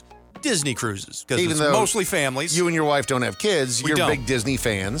choose Disney cruises, because it's mostly families. You and your wife don't have kids. You're big Disney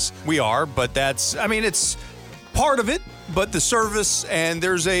fans. We are, but it's part of it. But the service and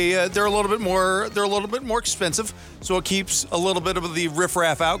they're a little bit more expensive, so it keeps a little bit of the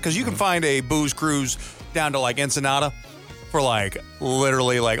riffraff out, because you can find a booze cruise down to like Ensenada for like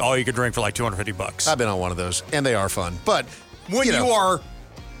literally like all you could drink for like $250. I've been on one of those, and they are fun. But when you are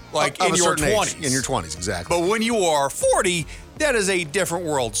like in your 20s, in your 20s, exactly. But when you are 40, that is a different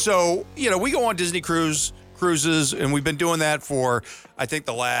world. So we go on Disney cruises, and we've been doing that for I think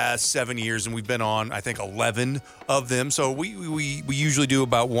the last 7 years, and we've been on I think 11 of them. So we usually do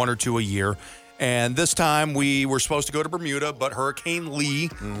about one or two a year. And this time we were supposed to go to Bermuda, but Hurricane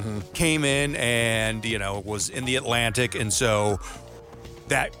Lee came in and was in the Atlantic, and so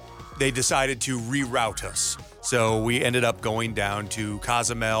that they decided to reroute us. So we ended up going down to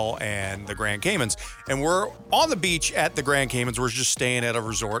Cozumel and the Grand Caymans. And we're on the beach at the Grand Caymans. We're just staying at a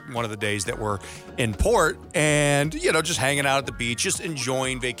resort one of the days that we're in port, and, just hanging out at the beach, just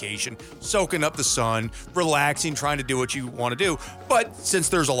enjoying vacation, soaking up the sun, relaxing, trying to do what you want to do. But since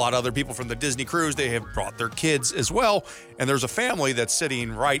there's a lot of other people from the Disney cruise, they have brought their kids as well. And there's a family that's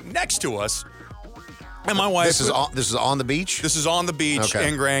sitting right next to us. And my wife. This is on the beach? This is on the beach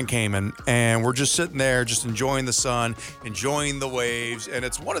in Grand Cayman. And we're just sitting there, just enjoying the sun, enjoying the waves. And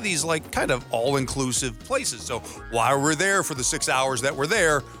it's one of these like kind of all-inclusive places. So while we're there for the 6 hours that we're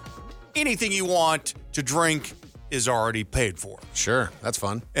there, anything you want to drink is already paid for. Sure. That's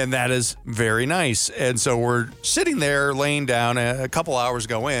fun. And that is very nice. And so we're sitting there laying down, a couple hours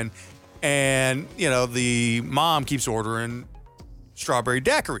go in, and, the mom keeps ordering strawberry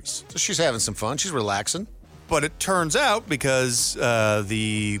daiquiris. So she's having some fun. She's relaxing. But it turns out, because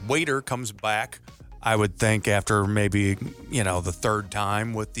the waiter comes back, I would think after maybe, the third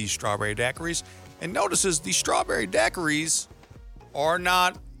time with these strawberry daiquiris, and notices the strawberry daiquiris are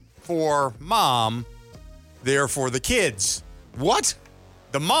not for mom, they're for the kids. What?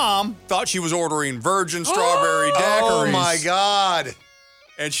 The mom thought she was ordering virgin strawberry daiquiris. Oh, my God.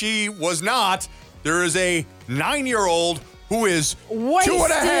 And she was not. There is a 9-year-old who is wasted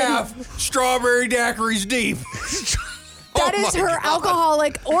 2.5 strawberry daiquiris deep. That is her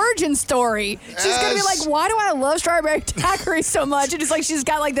alcoholic origin story. She's going to be like, why do I love strawberry daiquiris so much? And it's like she's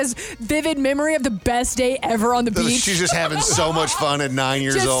got like this vivid memory of the best day ever on the beach. She's just having so much fun at 9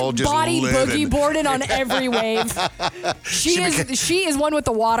 years old. Just body living. boogie boarding on every wave. She is one with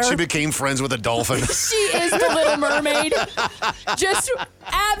the water. She became friends with a dolphin. She is the Little Mermaid. Just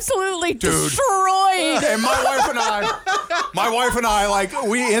absolutely destroyed. And my wife and I, like,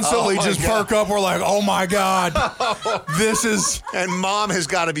 we instantly perk up. We're like, oh my God. This is... And mom has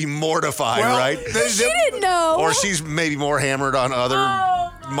got to be mortified, right? She didn't know. Or she's maybe more hammered on other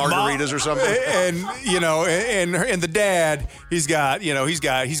margaritas or something. And and the dad, he's got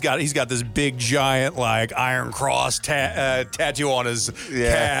this big giant like Iron Cross tattoo on his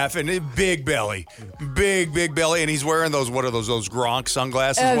calf, and a big belly, and he's wearing those Gronk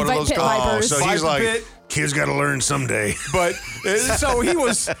sunglasses. What are those called? Oh, so he's like, kids got to learn someday. But so he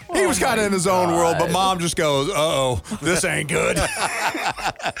was kind of in his own world. But mom just goes, "Uh-oh, this ain't good."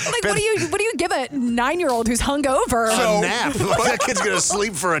 Like, what do you give a 9-year-old who's hungover? A nap. That kid's gonna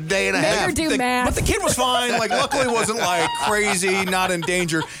sleep for a day and a half. Do math. But the kid was fine. Like, luckily wasn't like crazy, not in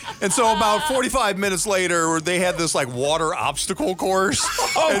danger. And so about 45 minutes later, they had this like water obstacle course.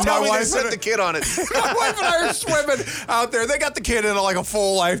 And my wife set the kid on it. My wife and I are swimming out there. They got the kid in like a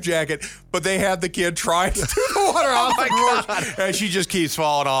full life jacket, but they had the kid trying to do the water obstacle course, and she just keeps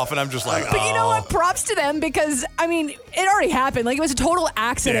falling off. And I'm just like, But you know what? Props to them because, I mean, it already happened. Like, it was a total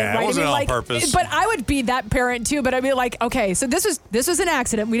accident, Yeah, right? it wasn't I mean, on purpose. But I would be that parent, too. But I'd be like, okay, so this was an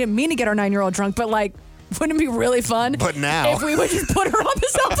accident. We didn't mean to get our 9-year-old drunk, but, like, wouldn't it be really fun? But now. If we would just put her on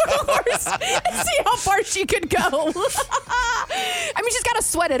this obstacle course and see how far she could go. I mean, she's got to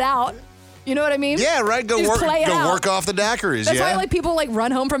sweat it out. You know what I mean? Yeah, right. Go Just play it out. work off the daiquiris. That's yeah. why like people like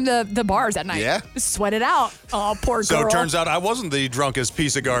run home from the bars at night. Yeah. Just sweat it out. Oh, poor girl. So it turns out I wasn't the drunkest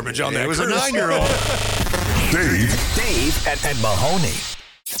piece of garbage on that. It was a cruise. 9-year-old. Dave and Mahoney.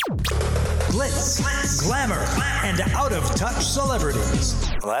 Glitz, glamour, and out-of-touch celebrities.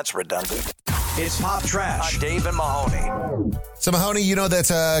 Well, that's redundant. It's Pop Trash. Dave and Mahoney. So, Mahoney, you know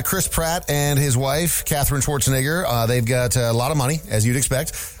that Chris Pratt and his wife, Katherine Schwarzenegger, they've got a lot of money, as you'd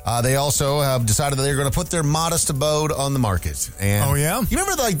expect. They also have decided that they're going to put their modest abode on the market. And Oh, yeah? You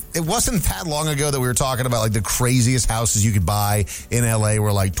remember, like, it wasn't that long ago that we were talking about, like, the craziest houses you could buy in L.A.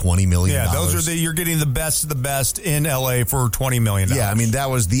 were, like, $20 million. Yeah, those are you're getting the best of the best in L.A. for $20 million. Yeah, I mean, that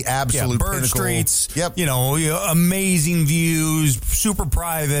was the absolute Bird pinnacle. Streets, Yep. you know, amazing views, super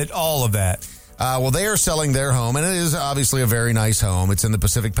private, all of that. Well, they are selling their home, and it is obviously a very nice home. It's in the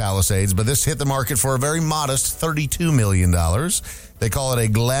Pacific Palisades, but this hit the market for a very modest $32 million. They call it a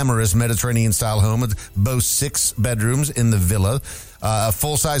glamorous Mediterranean-style home. It boasts 6 bedrooms in the villa, a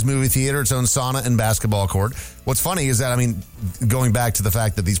full-size movie theater, its own sauna and basketball court. What's funny is that, I mean, going back to the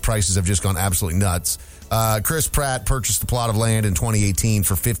fact that these prices have just gone absolutely nuts, Chris Pratt purchased the plot of land in 2018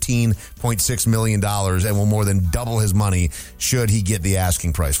 for $15.6 million and will more than double his money should he get the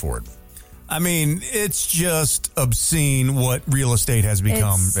asking price for it. I mean, it's just obscene what real estate has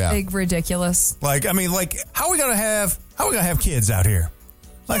become. It's big ridiculous. Like, I mean, like, how are we gonna have kids out here?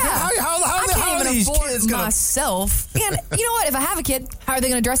 Like, how I can't are even these afford kids gonna? myself. And you know what? If I have a kid, how are they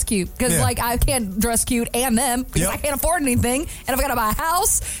going to dress cute? Because Yeah. like I can't dress cute and them because I can't afford anything. And if I got to buy a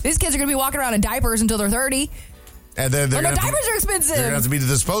house, these kids are going to be walking around in diapers until they're 30. And then the diapers are expensive. They're going to have to be the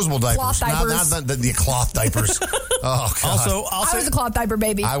disposable diapers. Cloth diapers. Not the cloth diapers. Oh, God. Also, I was a cloth diaper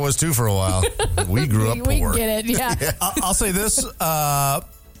baby. I was too for a while. We grew up we poor. get it, yeah. I'll say this: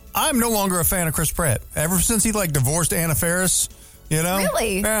 I'm no longer a fan of Chris Pratt. Ever since he like divorced Anna Faris, you know,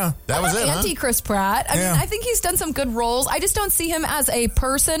 Really? yeah, That was it, huh? Anti Chris Pratt. I mean, I think he's done some good roles. I just don't see him as a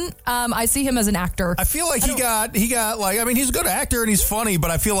person. I see him as an actor. I feel like he got like, I mean, he's a good actor and he's funny, but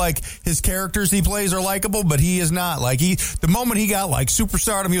I feel like his characters he plays are likable, but he is not. Like the moment he got like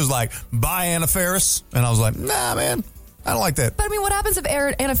superstardom, he was like, bye Anna Faris. And I was like, nah, man, I don't like that. But I mean, what happens if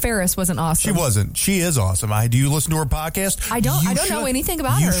Anna Faris wasn't awesome? She wasn't. She is awesome. Do you listen to her podcast? I don't know anything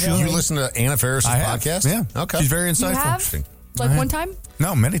about her. Really. You listen to Anna Faris' podcast? Yeah. Okay. She's very insightful. You have? Interesting. Like one time?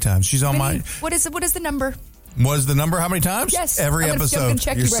 No, many times. She's on my. What is the number? What is the number? How many times? Yes. Every I'm episode. gonna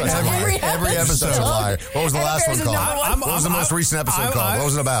check you right now. Every episode. Such a liar. What was the last one called? What was the most recent episode called? What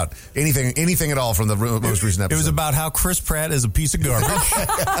was it about? Anything at all from the most recent episode? It was about how Chris Pratt is a piece of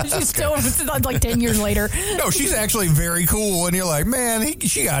garbage. She's still like 10 years later. No, she's actually very cool, and you're like, man,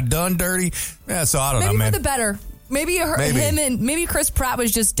 she got done dirty. Yeah, so I don't know, Maybe man. for the better. Maybe Chris Pratt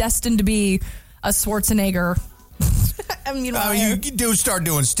was just destined to be a Schwarzenegger. I mean, you do start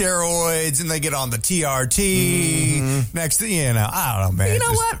doing steroids, and they get on the TRT. Next thing you know, I don't know, man. You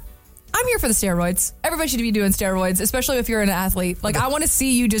know what? I'm here for the steroids. Everybody should be doing steroids, especially if you're an athlete. Like, I want to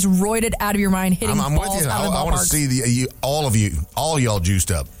see you just roided out of your mind, hitting I'm balls with you. out of the I want to see all of y'all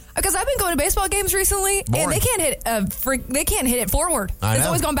juiced up. Because I've been going to baseball games recently, and they can't hit it forward. It's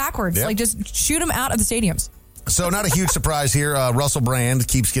always going backwards. Yep. Like, just shoot them out of the stadiums. So not a huge surprise here. Russell Brand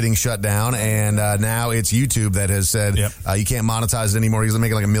keeps getting shut down, and now it's YouTube that has said you can't monetize it anymore. He's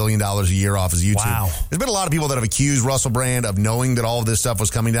making like $1 million a year off his YouTube. Wow. There's been a lot of people that have accused Russell Brand of knowing that all of this stuff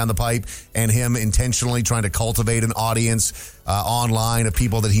was coming down the pipe and him intentionally trying to cultivate an audience online of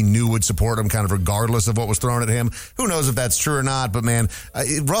people that he knew would support him kind of regardless of what was thrown at him. Who knows if that's true or not, but man,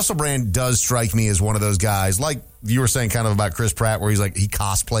 Russell Brand does strike me as one of those guys, like you were saying kind of about Chris Pratt, where he's like, he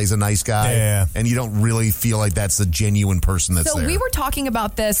cosplays a nice guy, and you don't really feel like that's the genuine person that's there. So we were talking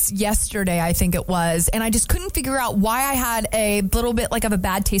about this yesterday, I think it was, and I just couldn't figure out why I had a little bit like of a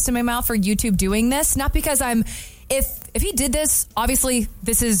bad taste in my mouth for YouTube doing this. Not because if he did this, obviously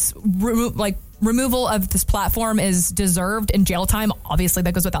this is removal of this platform is deserved in jail time. Obviously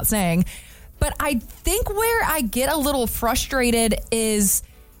that goes without saying. But I think where I get a little frustrated is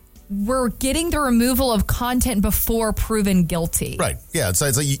we're getting the removal of content before proven guilty. Right. Yeah. It's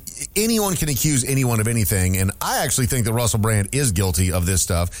like anyone can accuse anyone of anything. And I actually think that Russell Brand is guilty of this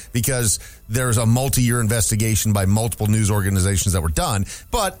stuff because there's a multi-year investigation by multiple news organizations that were done.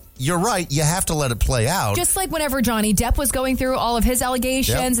 But you're right. You have to let it play out. Just like whenever Johnny Depp was going through all of his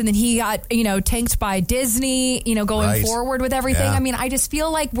allegations and then he got, tanked by Disney, going forward with everything. Yeah. I mean, I just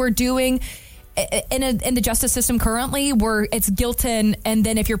feel like we're doing in the justice system currently where it's guilt and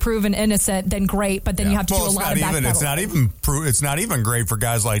then if you're proven innocent, then great. But then you have to do a lot of backpedaling. It's not even great for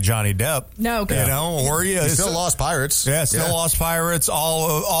guys like Johnny Depp. No. He still lost Pirates. Yeah, lost Pirates.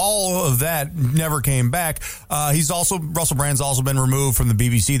 All of that never came back. Russell Brand's also been removed from the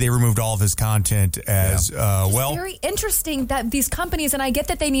BBC. They removed all of his content as well. It's very interesting that these companies, and I get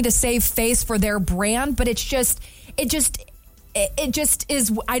that they need to save face for their brand, but it just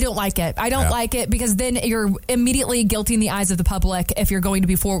is. I don't like it. I don't like it because then you're immediately guilty in the eyes of the public if you're going to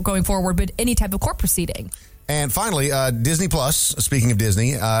be going forward with any type of court proceeding. And finally, Disney Plus, speaking of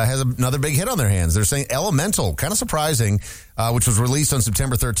Disney, has another big hit on their hands. They're saying Elemental, kind of surprising, which was released on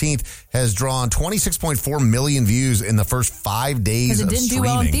September 13th, has drawn 26.4 million views in the first 5 days of streaming. Because it didn't do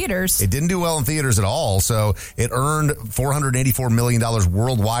well in theaters. It didn't do well in theaters at all. So it earned $484 million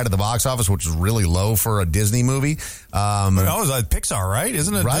worldwide at the box office, which is really low for a Disney movie. It was like Pixar, right?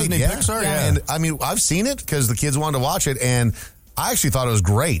 Isn't it Disney Pixar? Yeah. And I mean, I've seen it because the kids wanted to watch it, and I actually thought it was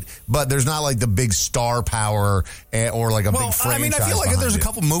great, but there's not like the big star power or like a big franchise. I mean, I feel like there's a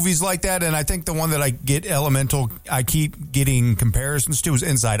couple movies like that, and I think the one that I get I keep getting comparisons to is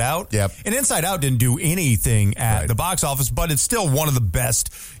Inside Out. Yep. And Inside Out didn't do anything at the box office, but it's still one of the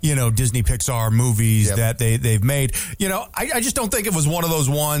best, Disney Pixar movies that they've made. I just don't think it was one of those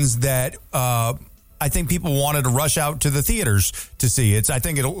ones that I think people wanted to rush out to the theaters to see it. I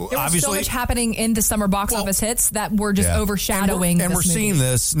think it'll there obviously was so much happening in the summer box office hits that were just overshadowing. And we're seeing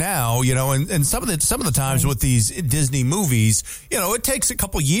this now, and some of the times with these Disney movies, it takes a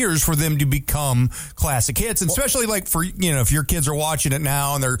couple years for them to become classic hits, and especially like for if your kids are watching it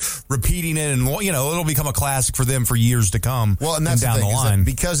now and they're repeating it, and it'll become a classic for them for years to come. Well, and that's down the thing, the line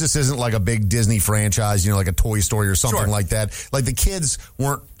because this isn't like a big Disney franchise, like a Toy Story or something like that. Like the kids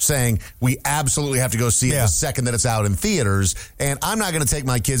weren't saying we absolutely have to go see it the second that it's out in theaters, and I'm not going to take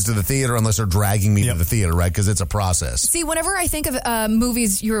my kids to the theater unless they're dragging me to the theater, right? Because it's a process. See, whenever I think of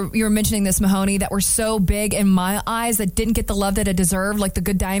movies, you're mentioning this, Mahoney, that were so big in my eyes that didn't get the love that it deserved, like The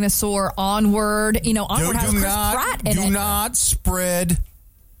Good Dinosaur, Onward. Onward has Chris Pratt in it. Do not spread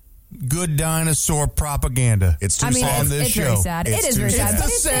Good Dinosaur propaganda. It's too sad. On this it's show. Very sad. It is very sad.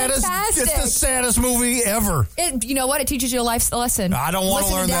 It's the saddest movie ever. You know what? It teaches you a life lesson. I don't want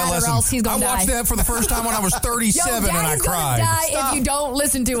to learn that lesson. Or else he's gonna I watched that for the first time when I was 37 and I cried. Die if you don't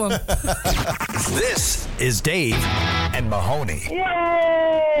listen to him. This is Dave and Mahoney.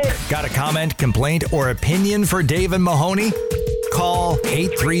 Yay! Got a comment, complaint, or opinion for Dave and Mahoney? Call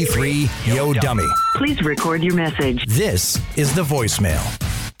 833-YO-DUMMY. Please record your message. This is the voicemail.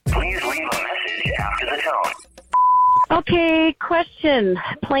 Please leave a message after the tone. Okay, question.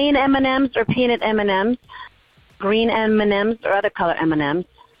 Plain M&Ms or painted M&Ms? Green M&Ms or other color M&Ms?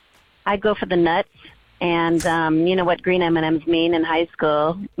 I go for the nuts. And you know what green M&Ms mean in high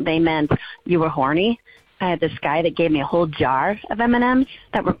school? They meant you were horny. I had this guy that gave me a whole jar of M&Ms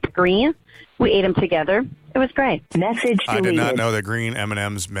that were green. We ate them together. It was great. Message deleted. I did not know that green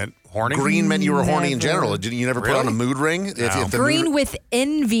M&Ms meant horny. Green meant you were horny in general. You never put on a mood ring? No. Green with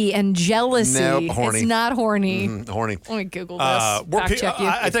envy and jealousy. Nope, horny. It's not horny. Horny. Let me Google this. Fact check you.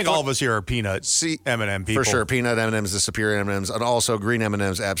 I think all of us here are peanut M&M people. For sure. Peanut M&Ms, the superior M&Ms, and also green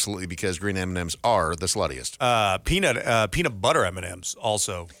M&Ms, absolutely, because green M&Ms are the sluttiest. Peanut butter M&Ms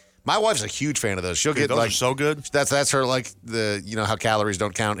also. My wife's a huge fan of those. She'll get those like are so good. That's her like the how calories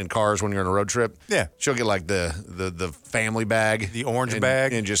don't count in cars when you're on a road trip. Yeah, she'll get like the family bag, the orange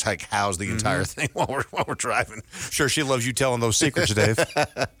bag, and just like house the entire thing while we're driving. Sure, she loves you telling those secrets, Dave.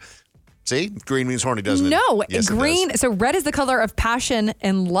 See, green means horny, doesn't it? No, yes, green. So red is the color of passion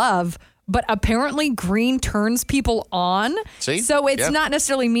and love, but apparently green turns people on. See, so it's not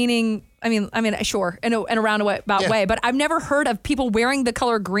necessarily meaning. I mean, sure, in a roundabout way, but I've never heard of people wearing the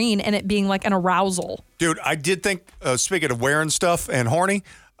color green and it being like an arousal. Dude, I did think, speaking of wearing stuff and horny,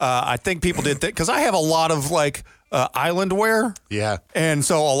 I think people did think, because I have a lot of like island wear. Yeah. And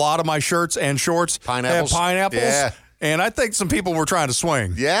so a lot of my shirts and shorts have pineapples. Yeah. And I think some people were trying to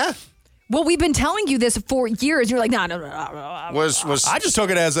swing. Yeah. Well, we've been telling you this for years. You're like, no. I just took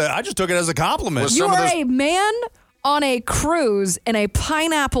it as a compliment. You are a man on a cruise in a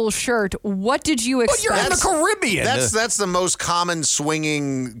pineapple shirt. What did you expect? But you're in the Caribbean. That's the most common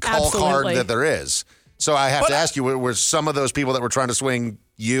swinging call card that there is. So I have to ask you, were some of those people that were trying to swing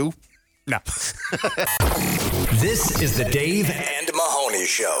you? No. This is the Dave and Mahoney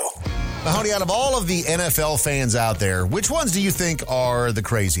Show. Mahoney, out of all of the NFL fans out there, which ones do you think are the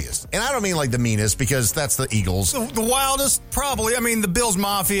craziest? And I don't mean like the meanest, because that's the Eagles. The wildest, probably. I mean, the Bills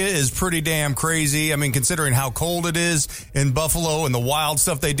Mafia is pretty damn crazy. I mean, considering how cold it is in Buffalo and the wild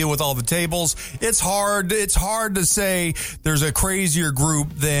stuff they do with all the tables, it's hard to say there's a crazier group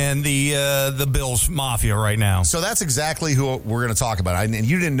than the Bills Mafia right now. So that's exactly who we're going to talk about. And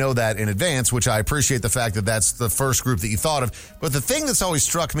you didn't know that in advance, which I appreciate the fact that that's the first group that you thought of. But the thing that's always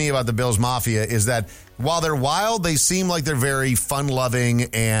struck me about the Bills Mafia is that while they're wild, they seem like they're very fun-loving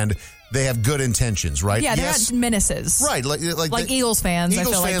and they have good intentions, right? Yeah, they're not menaces. Right. Like Eagles fans, I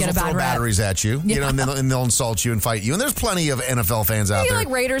feel like get a bad throw rap. batteries at you, you know, and they'll insult you and fight you. And there's plenty of NFL fans out there. Like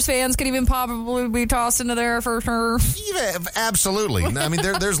Raiders fans could even probably be tossed into there for sure. Yeah, absolutely. I mean,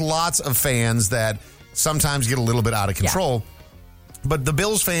 there's lots of fans that sometimes get a little bit out of control. Yeah. But the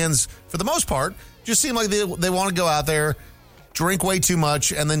Bills fans, for the most part, just seem like they want to go out there, drink way too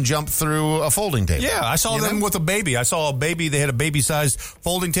much, and then jump through a folding table. Yeah, I saw them with a baby. I saw a baby. They had a baby-sized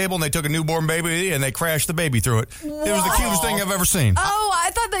folding table, and they took a newborn baby, and they crashed the baby through it. Whoa. It was the cutest thing I've ever seen. Oh,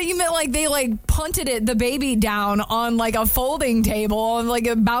 I thought that you meant like they like punted the baby down on like a folding table and like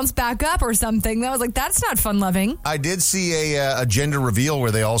it bounced back up or something. That was like, that's not fun-loving. I did see a gender reveal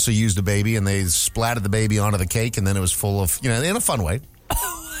where they also used a baby, and they splatted the baby onto the cake, and then it was full of, in a fun way.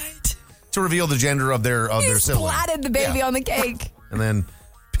 To reveal the gender of their sibling. Splatted the baby on the cake. And then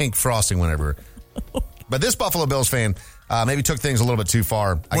pink frosting went everywhere. But this Buffalo Bills fan maybe took things a little bit too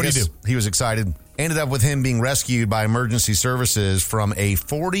far. What did he do? He was excited. Ended up with him being rescued by emergency services from a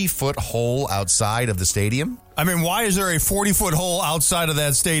 40-foot hole outside of the stadium. I mean, why is there a 40-foot hole outside of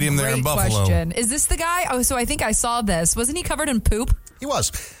that stadium there in Buffalo? Great question. Is this the guy? Oh, so I think I saw this. Wasn't he covered in poop? He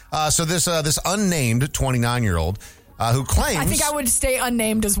was. So this unnamed 29-year-old who claims... I think I would stay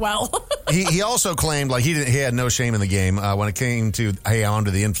unnamed as well. he also claimed like he had no shame in the game when it came to, hey, I'm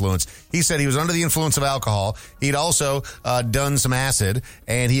under the influence. He said he was under the influence of alcohol. He'd also done some acid,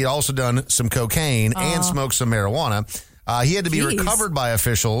 and he had also done some cocaine and smoked some marijuana. He had to be recovered by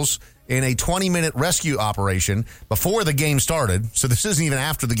officials in a 20-minute rescue operation before the game started. So this isn't even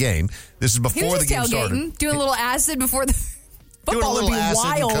after the game. This is before the game started. Doing a little acid before the... Doing a Football little would be acid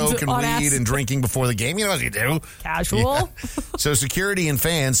wild and coke and on weed acid. and drinking before the game. You know what you do. Casual. Yeah. So security and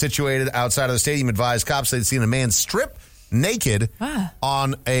fans situated outside of the stadium advised cops they'd seen a man strip naked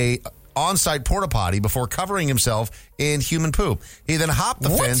on a on-site porta potty before covering himself in human poop. He then hopped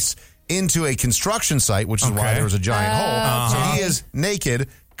the fence into a construction site, which is why there was a giant hole. So he is naked,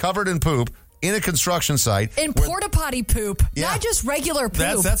 covered in poop, in a construction site. In porta potty poop, not just regular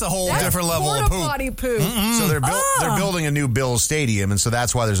poop. That's a whole different level of poop. Porta potty poop. So they're building a new Bills stadium, and so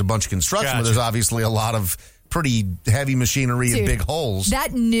that's why there's a bunch of construction, but there's obviously a lot of pretty heavy machinery and big holes.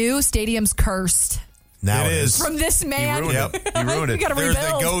 That new stadium's cursed. Now it is. From this man. He ruined it. You gotta There's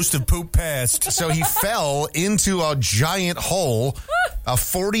rebuild. the ghost of poop past. So he fell into a giant hole, a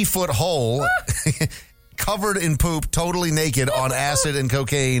 40-foot hole, covered in poop, totally naked on acid and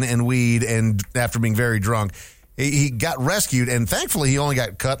cocaine and weed, and after being very drunk. He got rescued, and thankfully he only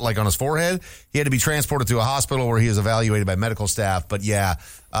got cut like on his forehead. He had to be transported to a hospital where he was evaluated by medical staff. But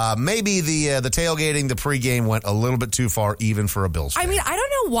maybe the tailgating, the pregame went a little bit too far even for a Bills fan. I mean, I don't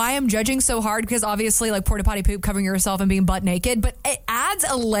know why I'm judging so hard, because obviously like porta potty poop, covering yourself and being butt naked, but it adds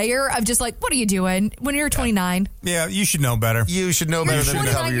a layer of just like, what are you doing when you're 29? Yeah, you should know better. You should know better than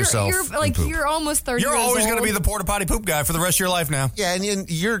to cover yourself. You're almost 30 You're years always old. going to be the porta potty poop guy for the rest of your life now. Yeah, and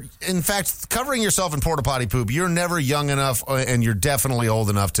you're, in fact, covering yourself in porta potty poop, you're never young enough, and you're definitely old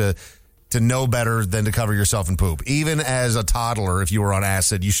enough to know better than to cover yourself in poop. Even as a toddler, if you were on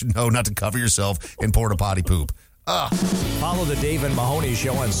acid, you should know not to cover yourself in porta potty poop. Follow the Dave and Mahoney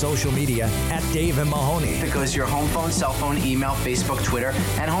Show on social media at Dave and Mahoney. It goes to your home phone, cell phone, email, Facebook, Twitter,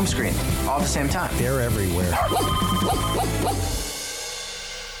 and home screen all at the same time. They're everywhere.